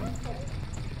he's coming.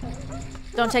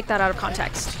 Don't take that out of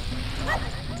context.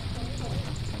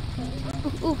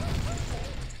 Ooh, ooh.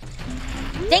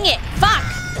 Dang it! Fuck!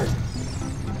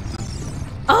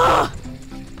 Ugh!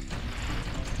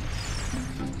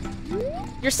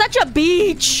 You're such a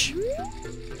beach!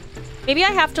 Maybe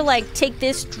I have to, like, take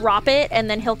this, drop it, and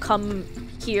then he'll come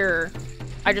here.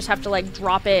 I just have to, like,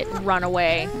 drop it, run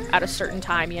away at a certain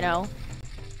time, you know?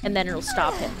 And then it'll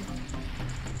stop him.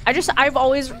 I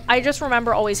just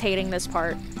remember always hating this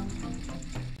part.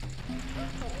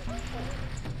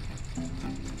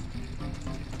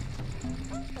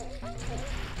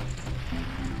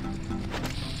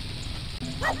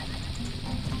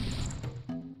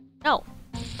 No.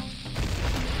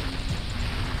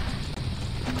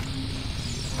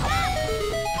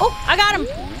 Oh, I got him.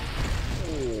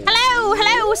 Hello,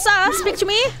 hello, sir. Speak to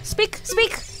me. Speak,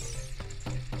 speak.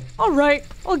 All right,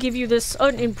 I'll give you this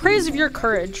in praise of your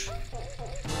courage.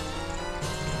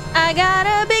 I got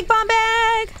a big bomb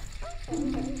bag.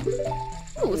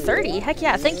 Ooh, 30. Heck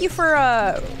yeah. Thank you for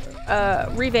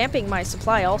revamping my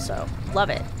supply also.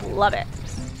 Love it. Love it.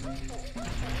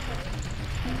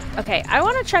 Okay, I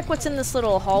want to check what's in this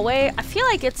little hallway. I feel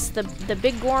like it's the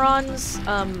big Goron's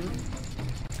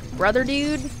brother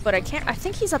dude, but I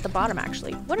think he's at the bottom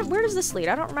actually. Where does this lead?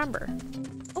 I don't remember.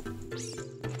 Oh.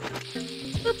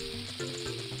 Boop.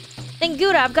 Thank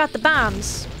God I've got the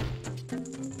bombs.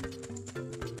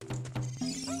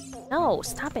 No,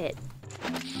 stop it.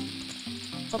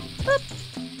 Oh,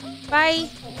 boop. Bye.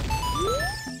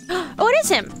 Oh, it is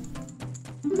him.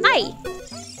 Hi.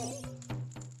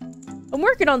 I'm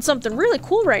working on something really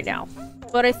cool right now,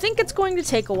 but I think it's going to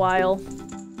take a while.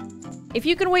 If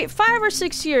you can wait 5 or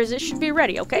 6 years, it should be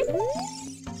ready, okay?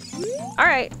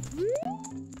 Alright.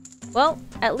 Well,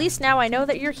 at least now I know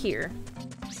that you're here.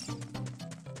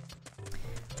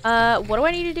 What do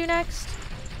I need to do next?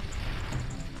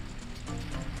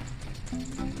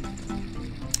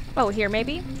 Oh, here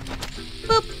maybe?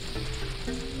 Boop!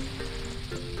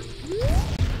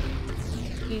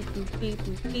 Beep, boop, beep,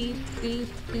 boop, beep, beep,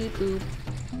 beep, boop.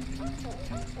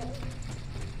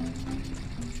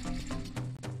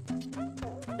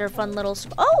 They're fun little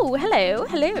oh, hello,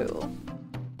 hello.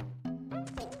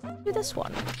 Do this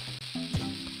one.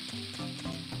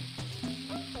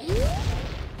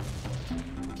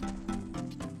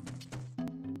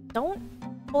 Don't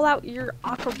pull out your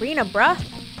ocarina, bruh.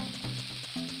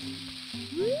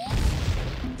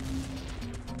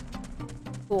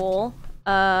 Cool.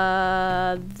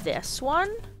 This one?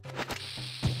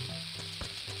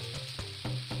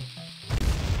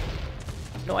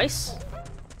 Nice.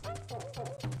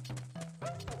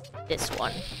 This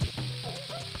one.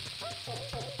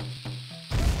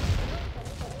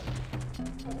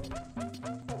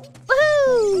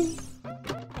 Woohoo!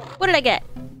 What did I get?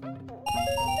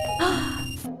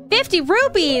 50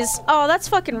 rupees! Oh, that's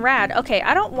fucking rad. Okay,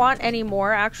 I don't want any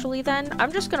more actually then.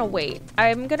 I'm just gonna wait.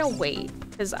 I'm gonna wait.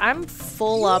 Because I'm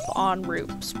full up on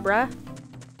roots, bruh.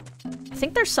 I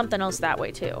think there's something else that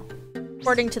way too.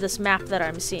 According to this map that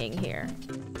I'm seeing here.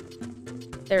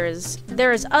 There is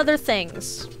other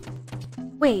things.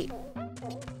 Wait.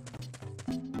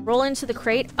 Roll into the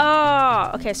crate.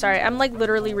 Oh, okay, sorry. I'm like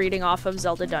literally reading off of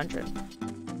Zelda Dungeon.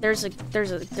 There's a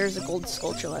gold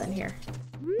Skulltula in here.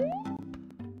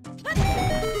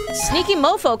 Sneaky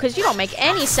mofo, because you don't make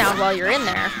any sound while you're in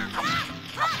there.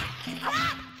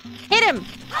 Hit him!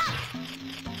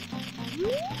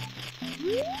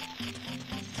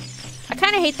 I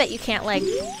kind of hate that you can't, like...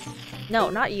 No,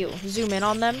 not you. Zoom in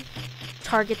on them.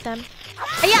 Target them.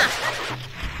 Yeah!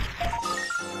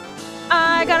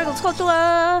 I got a gold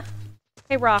Skulltula!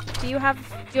 Hey, Rock, do you have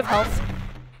health?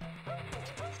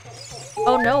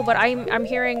 Oh no, but I'm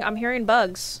hearing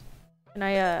bugs. Can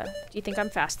I, do you think I'm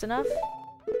fast enough?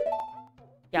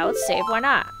 Yeah, let's save. Why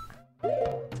not?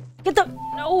 Get the...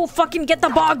 No, fucking get the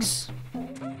bugs!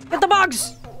 Get the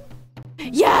bugs!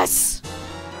 Yes!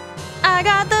 I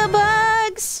got the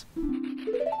bugs!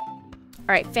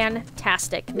 Alright,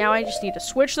 fantastic. Now I just need to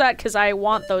switch that because I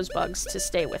want those bugs to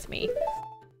stay with me.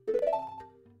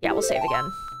 Yeah, we'll save again.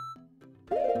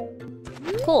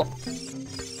 Cool.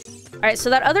 Alright, so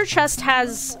that other chest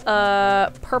has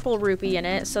a purple rupee in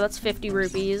it, so that's 50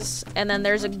 rupees. And then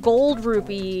there's a gold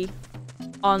rupee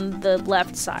on the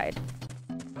left side.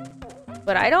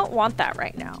 But I don't want that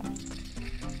right now.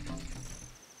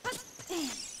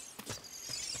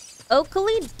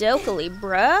 Oakley dokely,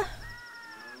 bruh.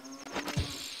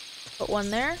 Put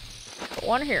one there. Put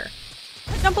one here.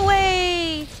 Jump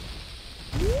away!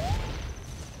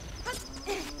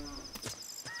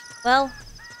 Well,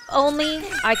 only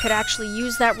I could actually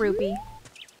use that rupee.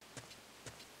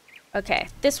 Okay,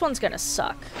 this one's gonna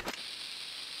suck.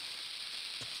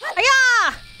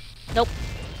 Hiya! Nope.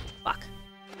 Fuck.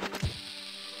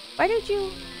 Why did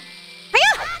you...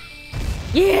 Hiya!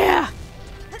 Yeah!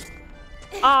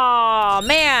 Aw,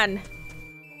 man.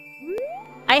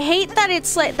 I hate that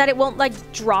it's like, that it won't like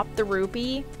drop the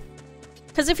rupee.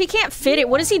 Because if he can't fit it,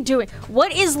 what is he doing?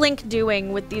 What is Link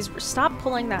doing with these? Stop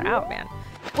pulling that out, man.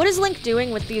 What is Link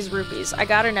doing with these rupees? I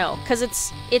gotta know. Because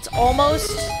it's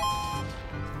almost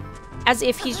as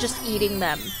if he's just eating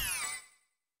them.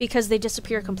 Because they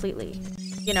disappear completely.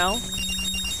 You know?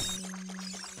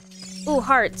 Ooh,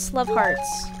 hearts. Love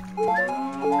hearts.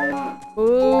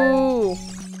 Ooh.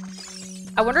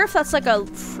 I wonder if that's like a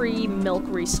free milk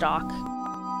restock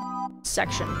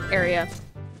section area.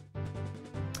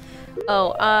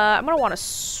 Oh, I'm gonna want to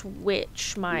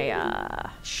switch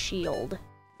my shield.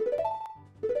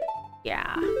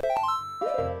 Yeah.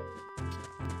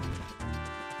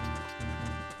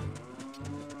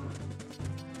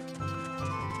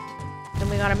 Then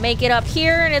we gotta make it up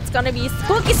here, and it's gonna be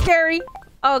spooky scary.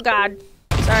 Oh god.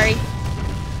 Sorry.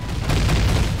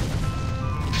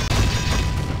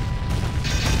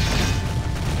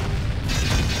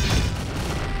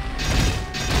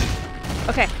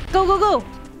 Okay, go, go, go!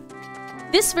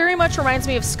 This very much reminds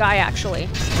me of Sky, actually.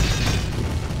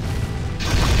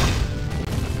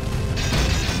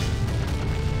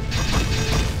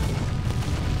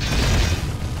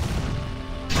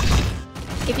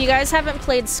 If you guys haven't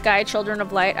played Sky Children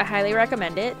of Light, I highly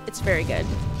recommend it. It's very good.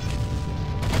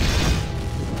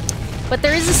 But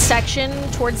there is a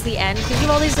section towards the end, because you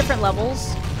have all these different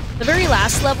levels. The very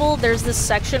last level, there's this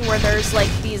section where there's like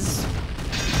these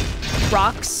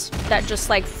rocks that just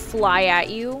like fly at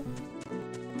you.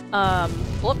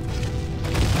 Whoop.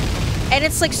 And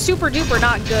it's like super duper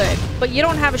not good, but you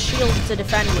don't have a shield to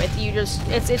defend with. You just,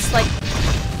 it's like,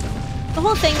 the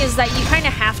whole thing is that you kind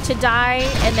of have to die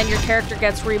and then your character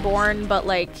gets reborn, but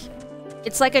like,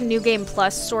 it's like a new game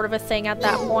plus sort of a thing at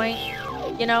that point,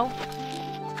 you know?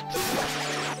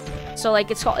 So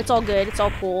like, it's all good, it's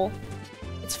all cool.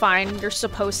 It's fine, you're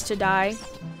supposed to die.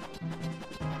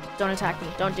 Don't attack me.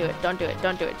 Don't do it. Don't do it.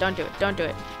 Don't do it. Don't do it. Don't do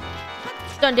it.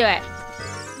 Don't do it.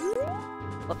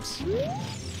 Whoops.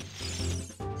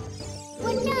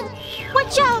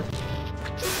 Watch out!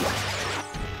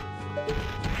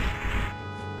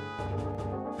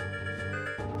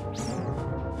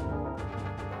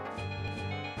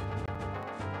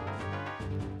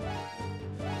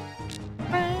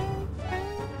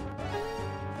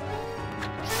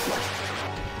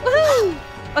 Woohoo!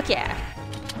 Fuck yeah.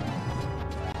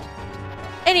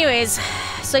 Anyways,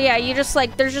 so yeah, you just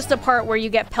like, there's just a part where you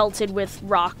get pelted with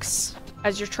rocks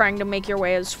as you're trying to make your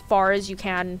way as far as you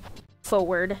can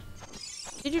forward.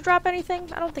 Did you drop anything?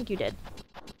 I don't think you did.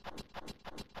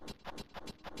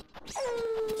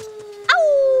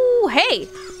 Ow! Hey!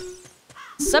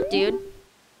 What's up, dude? I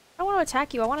don't want to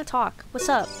attack you, I want to talk. What's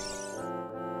up?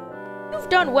 You've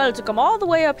done well to come all the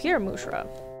way up here, Mushra.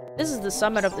 This is the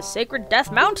summit of the sacred Death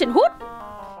Mountain. Whoop!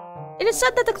 It is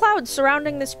said that the clouds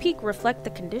surrounding this peak reflect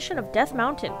the condition of Death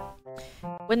Mountain.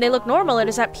 When they look normal, it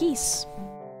is at peace.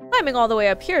 Climbing all the way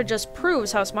up here just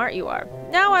proves how smart you are.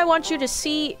 Now I want you to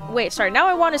see... Wait, sorry. Now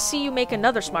I want to see you make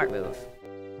another smart move.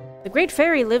 The Great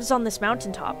Fairy lives on this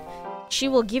mountaintop. She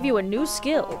will give you a new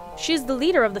skill. She's the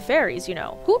leader of the fairies, you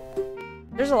know. Whoop!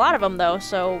 There's a lot of them, though,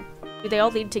 so... Do they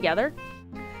all lead together?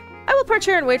 I will perch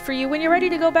here and wait for you. When you're ready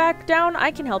to go back down,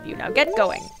 I can help you. Now get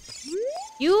going.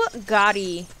 You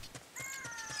gotti.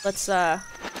 Let's,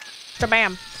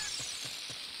 shabam.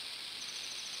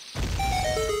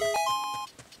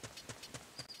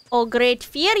 Oh, Great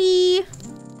Fairy!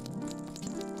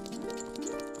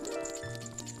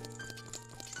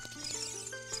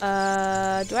 Do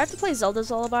I have to play Zelda's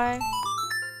Lullaby?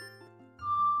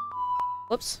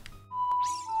 Whoops.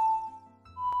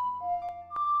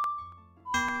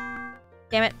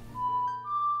 Damn it.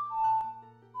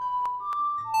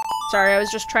 Sorry, I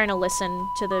was just trying to listen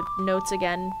to the notes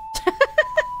again.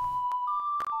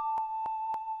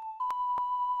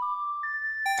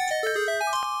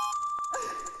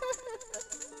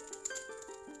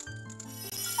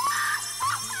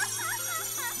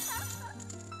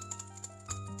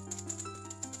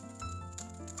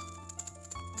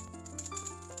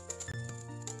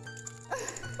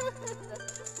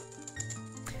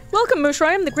 Welcome, Mushra.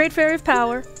 I am the Great Fairy of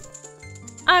Power.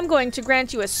 I'm going to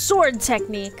grant you a sword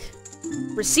technique.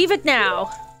 Receive it now.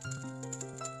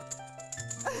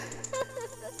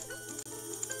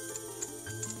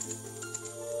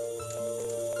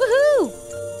 Woohoo!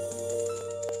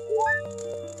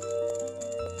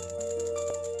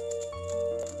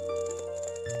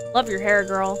 Love your hair,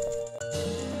 girl.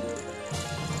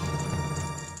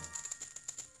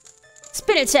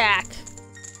 Spin attack!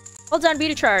 Well done,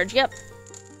 beat a charge, yep.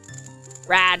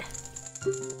 Rad.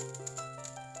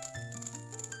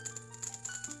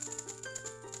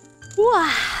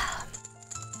 Wow.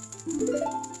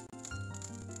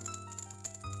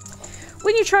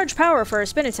 When you charge power for a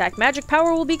spin attack, magic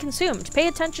power will be consumed. Pay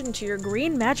attention to your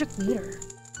green magic meter.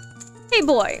 Hey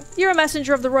boy, you're a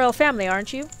messenger of the royal family,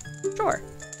 aren't you? Sure.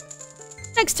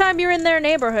 Next time you're in their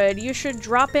neighborhood, you should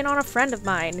drop in on a friend of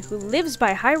mine who lives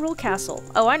by Hyrule Castle.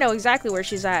 Oh, I know exactly where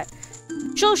she's at.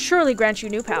 She'll surely grant you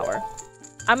new power.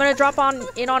 I'm gonna drop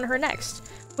in on her next.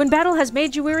 When battle has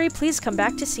made you weary, please come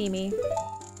back to see me.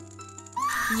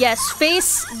 Yes,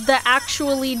 face the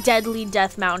actually deadly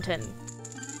Death Mountain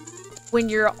when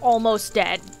you're almost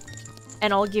dead,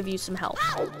 and I'll give you some help.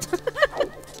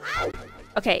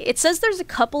 Okay, it says there's a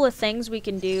couple of things we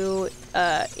can do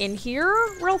in here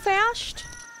real fast.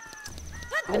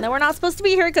 Even though we're not supposed to be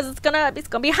here because it's gonna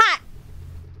be hot.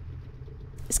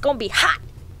 It's gonna be hot.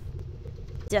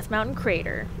 Death Mountain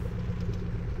Crater.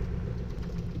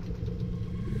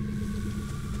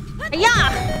 Yeah!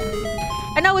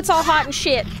 I know it's all hot and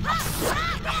shit.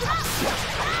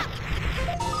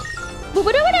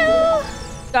 Boo-ba-doo-ba-doo!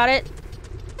 Got it.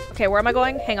 Okay, where am I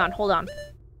going? Hang on, hold on.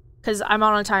 Because I'm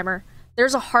on a timer.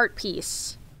 There's a heart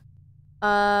piece.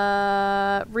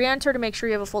 Re-enter to make sure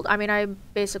you have a full... I mean, I'm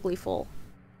basically full.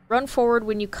 Run forward.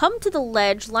 When you come to the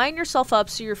ledge, line yourself up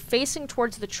so you're facing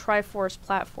towards the Triforce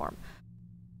platform.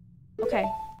 Okay.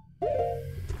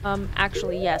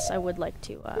 Actually, yes, I would like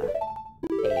to,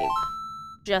 save.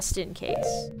 Just in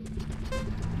case.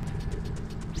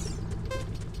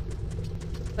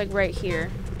 Like right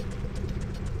here.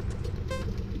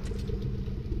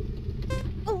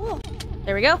 Oh,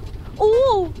 there we go.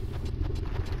 Ooh!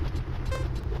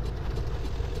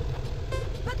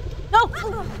 No!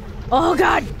 Oh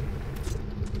god!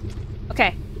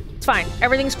 Okay, it's fine.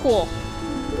 Everything's cool.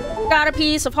 Got a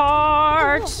piece of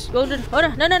heart. Oh,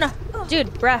 no.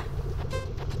 Dude, bruh.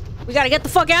 We gotta get the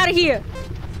fuck out of here.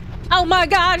 Oh my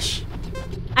gosh.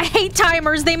 I hate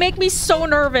timers. They make me so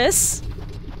nervous.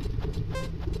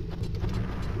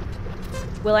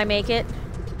 Will I make it?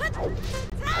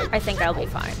 I think I'll be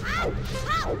fine.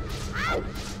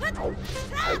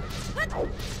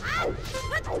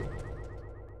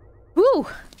 Woo!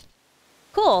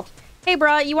 Cool. Hey,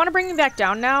 bruh, you want to bring me back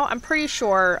down now? I'm pretty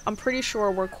sure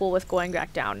we're cool with going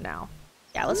back down now.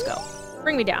 Yeah, let's go.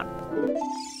 Bring me down.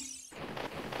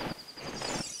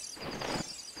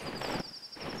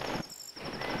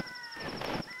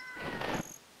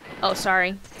 Oh,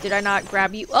 sorry. Did I not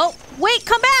grab you? Oh, wait,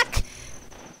 come back!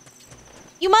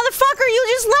 You motherfucker, you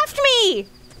just left me!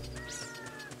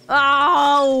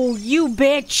 Oh, you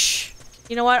bitch.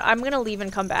 You know what? I'm gonna leave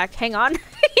and come back. Hang on.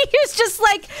 He was just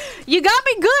like, you got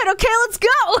me good. Okay, let's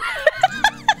go.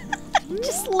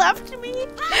 Just left me.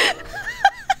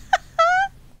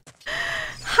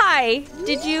 Hi.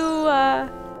 Did you,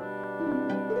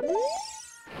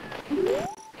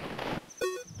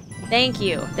 Thank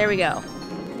you. There we go.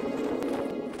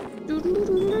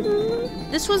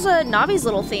 This was Navi's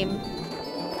little theme.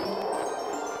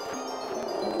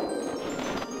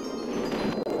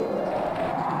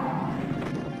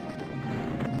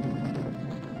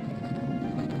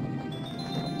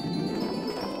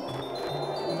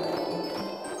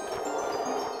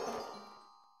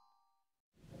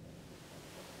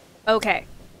 Okay.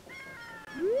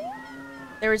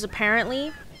 There is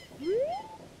apparently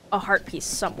a heart piece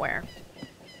somewhere.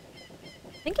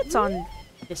 I think it's on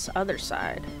this other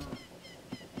side.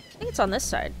 I think it's on this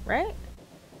side, right?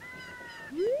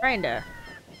 Trying to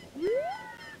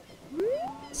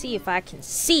see if I can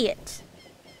see it.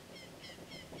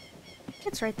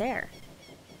 It's right there.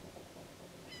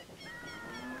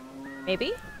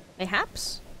 Maybe?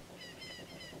 Mayhaps?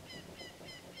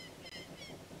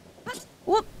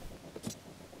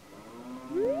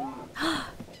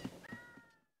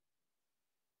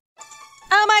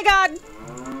 my god!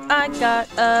 I got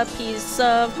a piece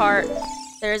of heart.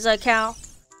 There's a cow.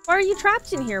 Why are you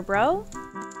trapped in here, bro?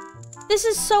 This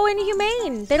is so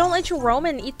inhumane. They don't let you roam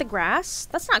and eat the grass?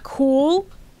 That's not cool.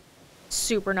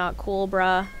 Super not cool,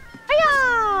 bruh.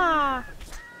 Hiya!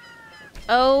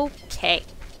 Okay.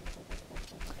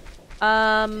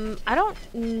 I don't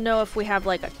know if we have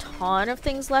like a ton of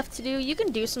things left to do. You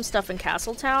can do some stuff in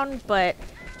Castletown, but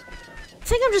I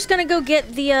think I'm just gonna go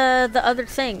get the other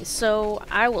things. So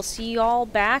I will see y'all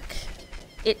back.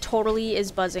 It totally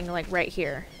is buzzing like right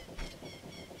here.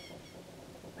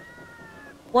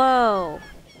 Whoa.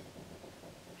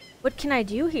 What can I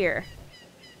do here?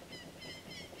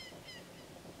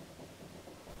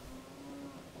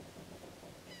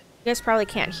 You guys probably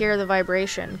can't hear the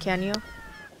vibration, can you?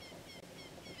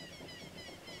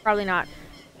 Probably not.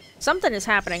 Something is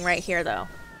happening right here, though.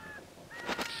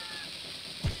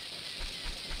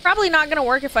 Probably not gonna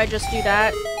work if I just do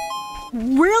that.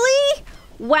 Really?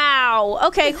 Wow.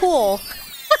 Okay, cool.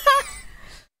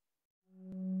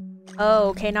 Oh,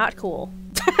 okay, not cool.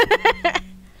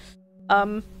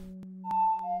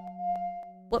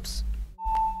 Whoops.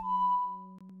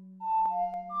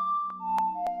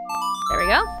 There we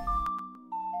go.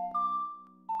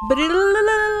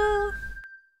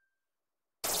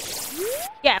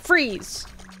 Yeah, freeze.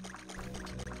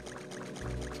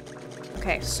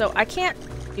 Okay, so I can't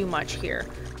do much here.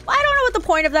 Well, I don't know what the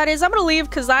point of that is. I'm gonna leave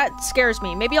because that scares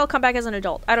me. Maybe I'll come back as an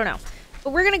adult. I don't know.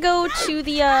 But we're gonna go to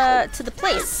the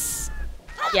place.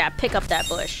 Yeah, pick up that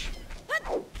bush.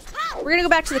 We're gonna go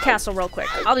back to the castle real quick.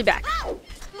 I'll be back.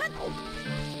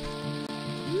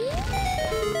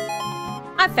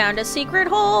 I found a secret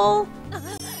hole.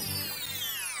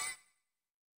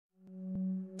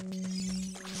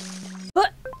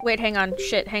 Wait, hang on.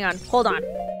 Shit, hang on. Hold on.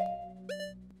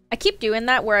 I keep doing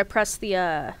that where I press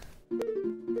the,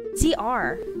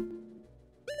 ZR.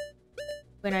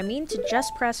 When I mean to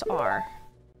just press R.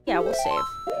 Yeah, we'll save.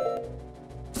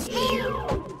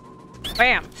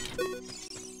 Bam.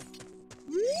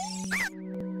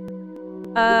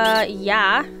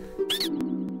 Yeah.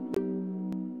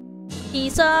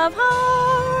 Piece of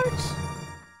heart.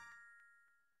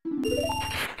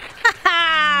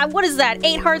 Haha! What is that?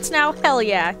 8 hearts now? Hell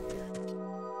yeah.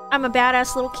 I'm a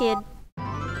badass little kid.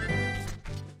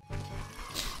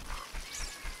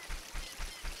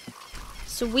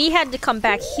 So we had to come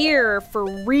back here for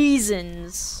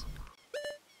reasons.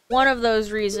 One of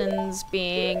those reasons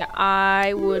being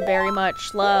I would very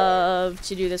much love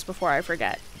to do this before I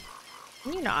forget.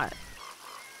 Can you not?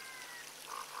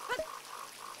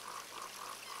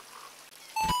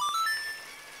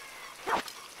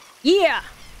 Yeah!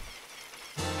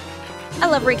 I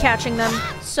love recatching them.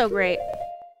 So great.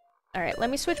 Alright,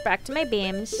 let me switch back to my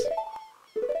beams.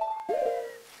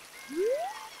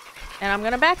 And I'm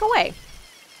gonna back away.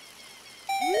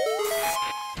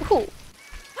 Ooh.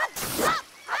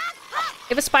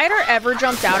 If a spider ever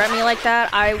jumped out at me like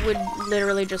that, I would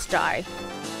literally just die.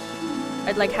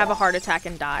 I'd like have a heart attack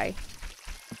and die.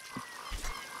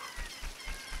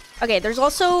 Okay, there's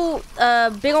also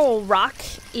a big old rock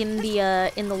in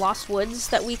the Lost Woods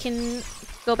that we can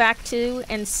go back to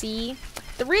and see.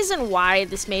 The reason why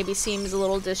this maybe seems a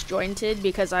little disjointed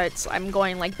because I'm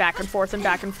going like back and forth and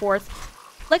back and forth.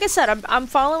 Like I said, I'm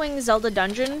following Zelda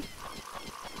Dungeon,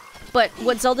 but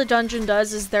what Zelda Dungeon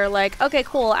does is they're like, okay,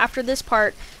 cool, after this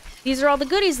part, these are all the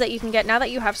goodies that you can get now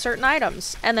that you have certain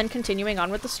items, and then continuing on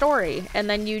with the story. And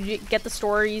then you get the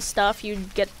story stuff, you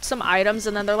get some items,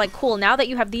 and then they're like, cool, now that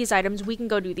you have these items, we can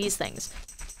go do these things.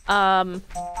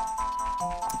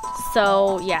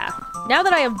 So, yeah. Now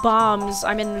that I have bombs,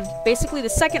 I'm in basically the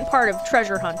second part of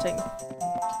treasure hunting.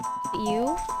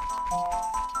 You?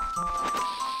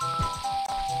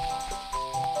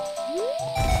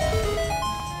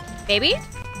 Maybe?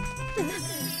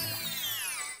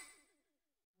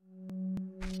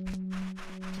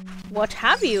 What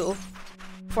have you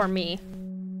for me?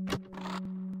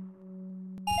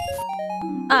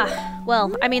 Ah,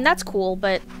 well, I mean, that's cool,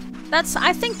 but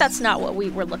I think that's not what we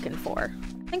were looking for.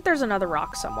 I think there's another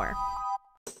rock somewhere.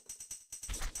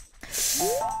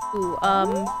 Ooh,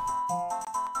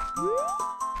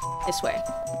 this way.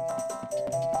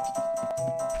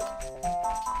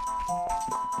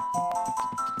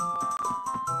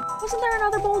 Wasn't there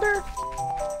another boulder?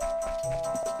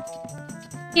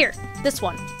 Here, this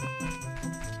one.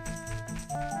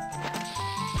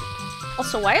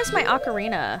 Also, why is my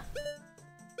ocarina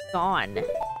gone?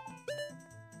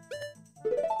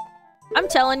 I'm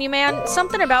telling you, man,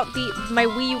 something about my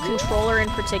Wii U controller in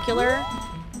particular.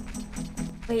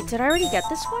 Wait, did I already get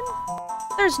this one?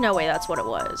 There's no way that's what it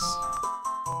was.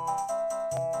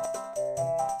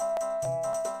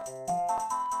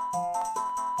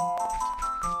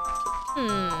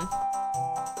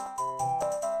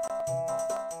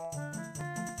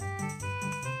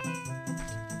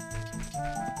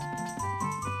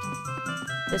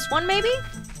 This one, maybe?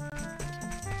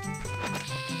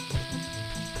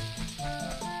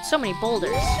 So many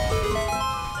boulders.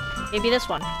 Maybe this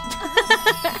one.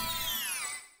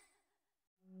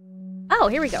 Oh,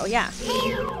 here we go, yeah.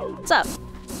 What's up?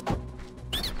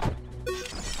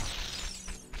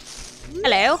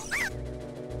 Hello.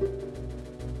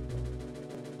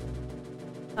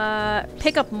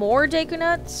 Pick up more Deku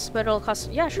Nuts, but it'll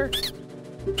cost- yeah, sure.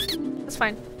 That's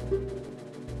fine.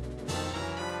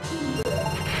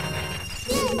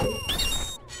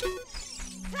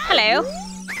 Hello.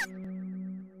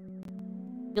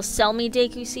 You'll sell me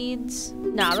Deku Seeds?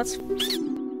 Nah, that's...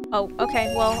 Oh,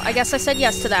 okay, well, I guess I said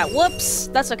yes to that. Whoops!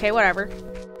 That's okay, whatever.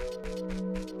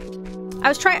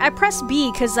 I pressed B,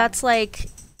 because that's like...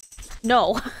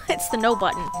 No. It's the no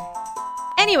button.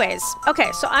 Anyways,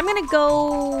 okay, so I'm gonna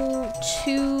go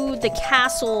to the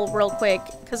castle real quick,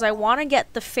 because I want to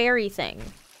get the fairy thing.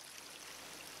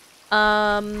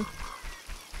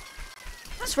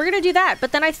 So we're gonna do that,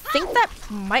 but then I think that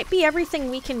might be everything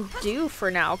we can do for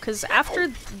now, because after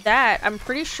that, I'm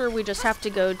pretty sure we just have to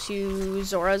go to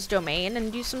Zora's domain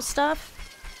and do some stuff.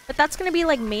 But that's gonna be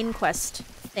like main quest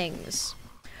things.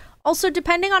 Also,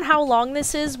 depending on how long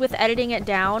this is with editing it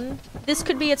down, this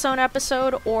could be its own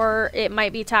episode, or it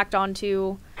might be tacked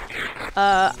onto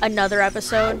another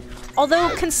episode. Although,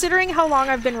 considering how long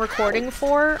I've been recording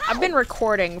for, I've been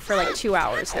recording for like 2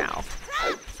 hours now.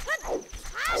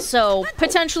 So,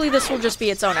 potentially this will just be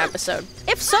its own episode.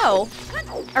 If so,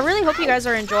 I really hope you guys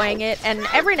are enjoying it, and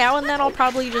every now and then I'll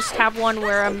probably just have one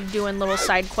where I'm doing little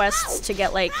side quests to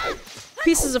get, like,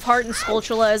 pieces of heart and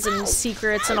skulltulas and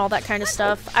secrets and all that kind of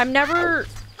stuff. I've never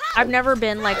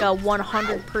been, like, a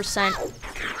 100%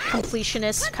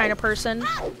 completionist kind of person.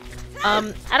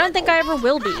 I don't think I ever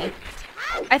will be.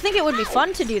 I think it would be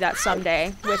fun to do that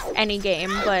someday with any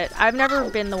game, but I've never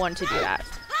been the one to do that.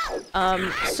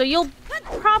 So you'll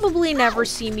probably never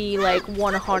see me, like,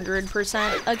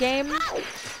 100% a game.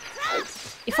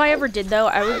 If I ever did, though,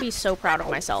 I would be so proud of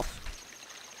myself.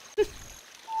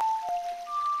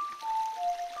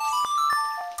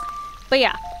 But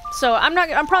yeah, so I'm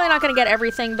probably not gonna get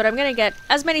everything, but I'm gonna get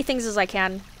as many things as I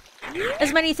can.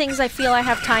 As many things I feel I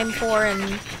have time for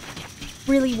and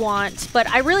really want. But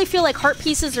I really feel like heart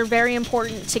pieces are very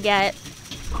important to get.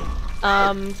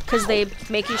 Because they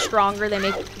make you stronger, they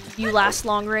make you last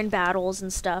longer in battles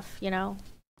and stuff, you know?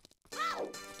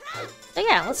 So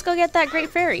yeah, let's go get that Great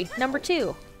Fairy, number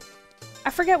 2. I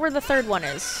forget where the third one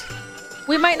is.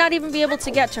 We might not even be able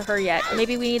to get to her yet.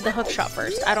 Maybe we need the hook shot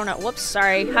first. I don't know. Whoops,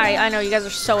 sorry. Hi, I know you guys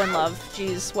are so in love.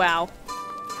 Jeez, wow.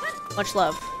 Much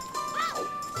love.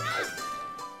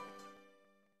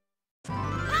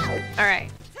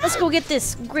 Alright, let's go get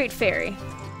this Great Fairy.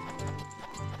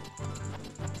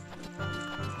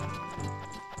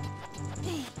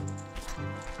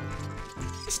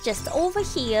 It's just over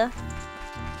here.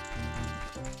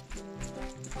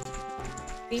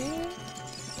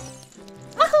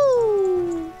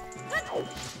 Woohoo!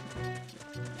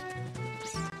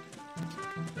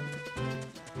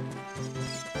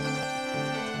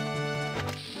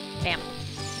 Damn.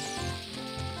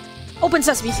 Open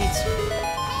sesame seeds.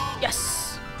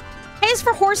 Yes. Hay is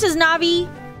for horses, Navi.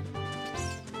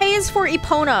 Hay is for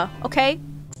Epona, okay?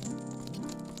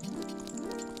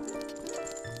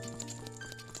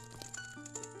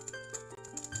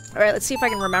 Alright, let's see if I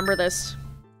can remember this.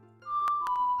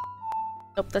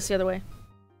 Nope, that's the other way.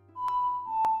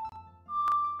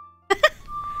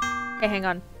 Hey, hang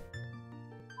on.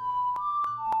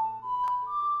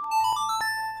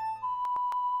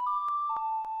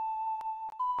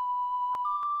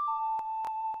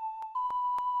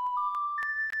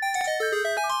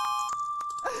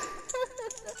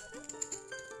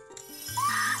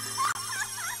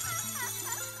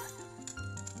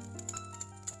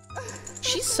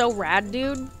 She's so rad,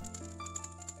 dude.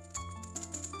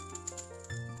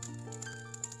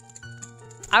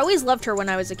 I always loved her when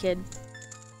I was a kid.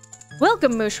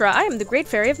 Welcome, Mushra. I am the Great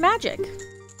Fairy of Magic.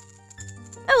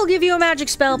 I will give you a magic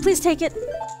spell. Please take it.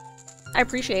 I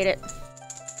appreciate it.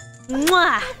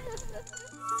 Mwah!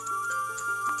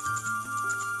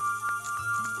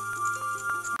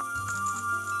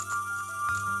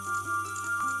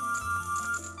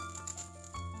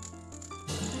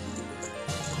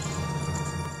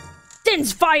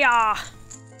 Din's fire!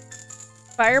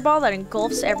 Fireball that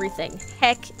engulfs everything.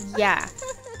 Heck yeah.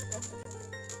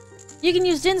 You can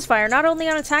use Din's Fire not only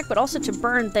on attack, but also to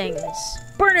burn things.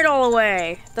 Burn it all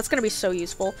away! That's gonna be so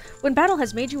useful. When battle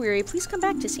has made you weary, please come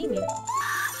back to see me.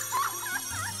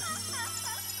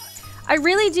 I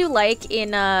really do like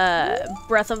in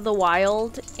Breath of the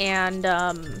Wild and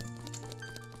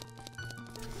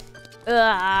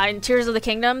in Tears of the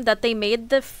Kingdom, that they made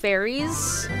the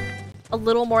fairies a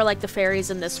little more like the fairies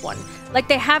in this one. Like,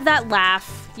 they have that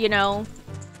laugh, you know?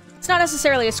 It's not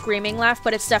necessarily a screaming laugh,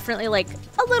 but it's definitely, like,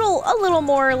 a little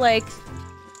more, like,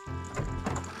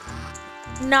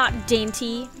 not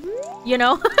dainty, you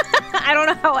know? I don't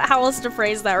know how else to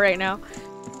phrase that right now.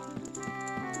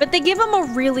 But they give them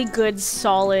a really good,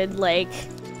 solid, like,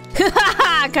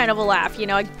 kind of a laugh, you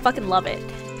know? I fucking love it.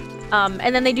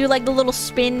 And then they do, like, the little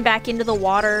spin back into the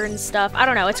water and stuff. I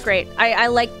don't know, it's great. I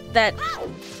like that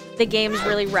the games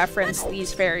really reference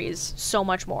these fairies so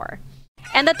much more.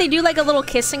 And that they do, like, a little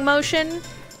kissing motion.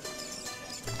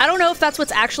 I don't know if that's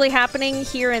what's actually happening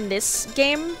here in this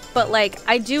game, but, like,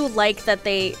 I do like that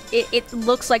it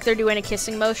looks like they're doing a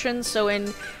kissing motion, so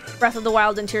in Breath of the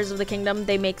Wild and Tears of the Kingdom,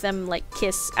 they make them, like,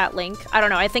 kiss at Link. I don't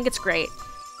know, I think it's great.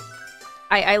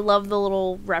 I love the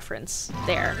little reference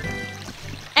there.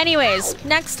 Anyways,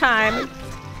 next time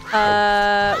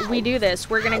we do this,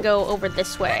 we're gonna go over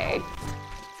this way.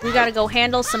 We gotta go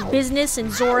handle some business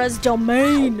in Zora's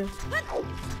domain.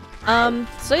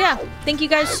 So yeah, thank you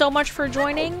guys so much for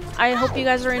joining. I hope you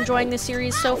guys are enjoying the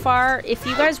series so far. If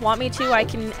you guys want me to, I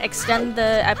can extend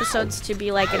the episodes to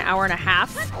be like an hour and a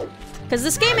half. Because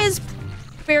this game is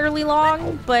fairly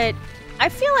long, but I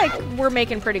feel like we're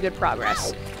making pretty good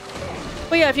progress.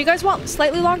 But yeah, if you guys want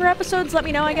slightly longer episodes, let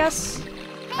me know, I guess.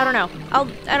 I don't know.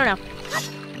 I don't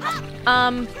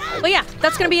know. But yeah,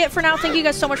 that's gonna be it for now. Thank you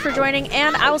guys so much for joining,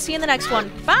 and I will see you in the next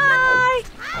one. Bye!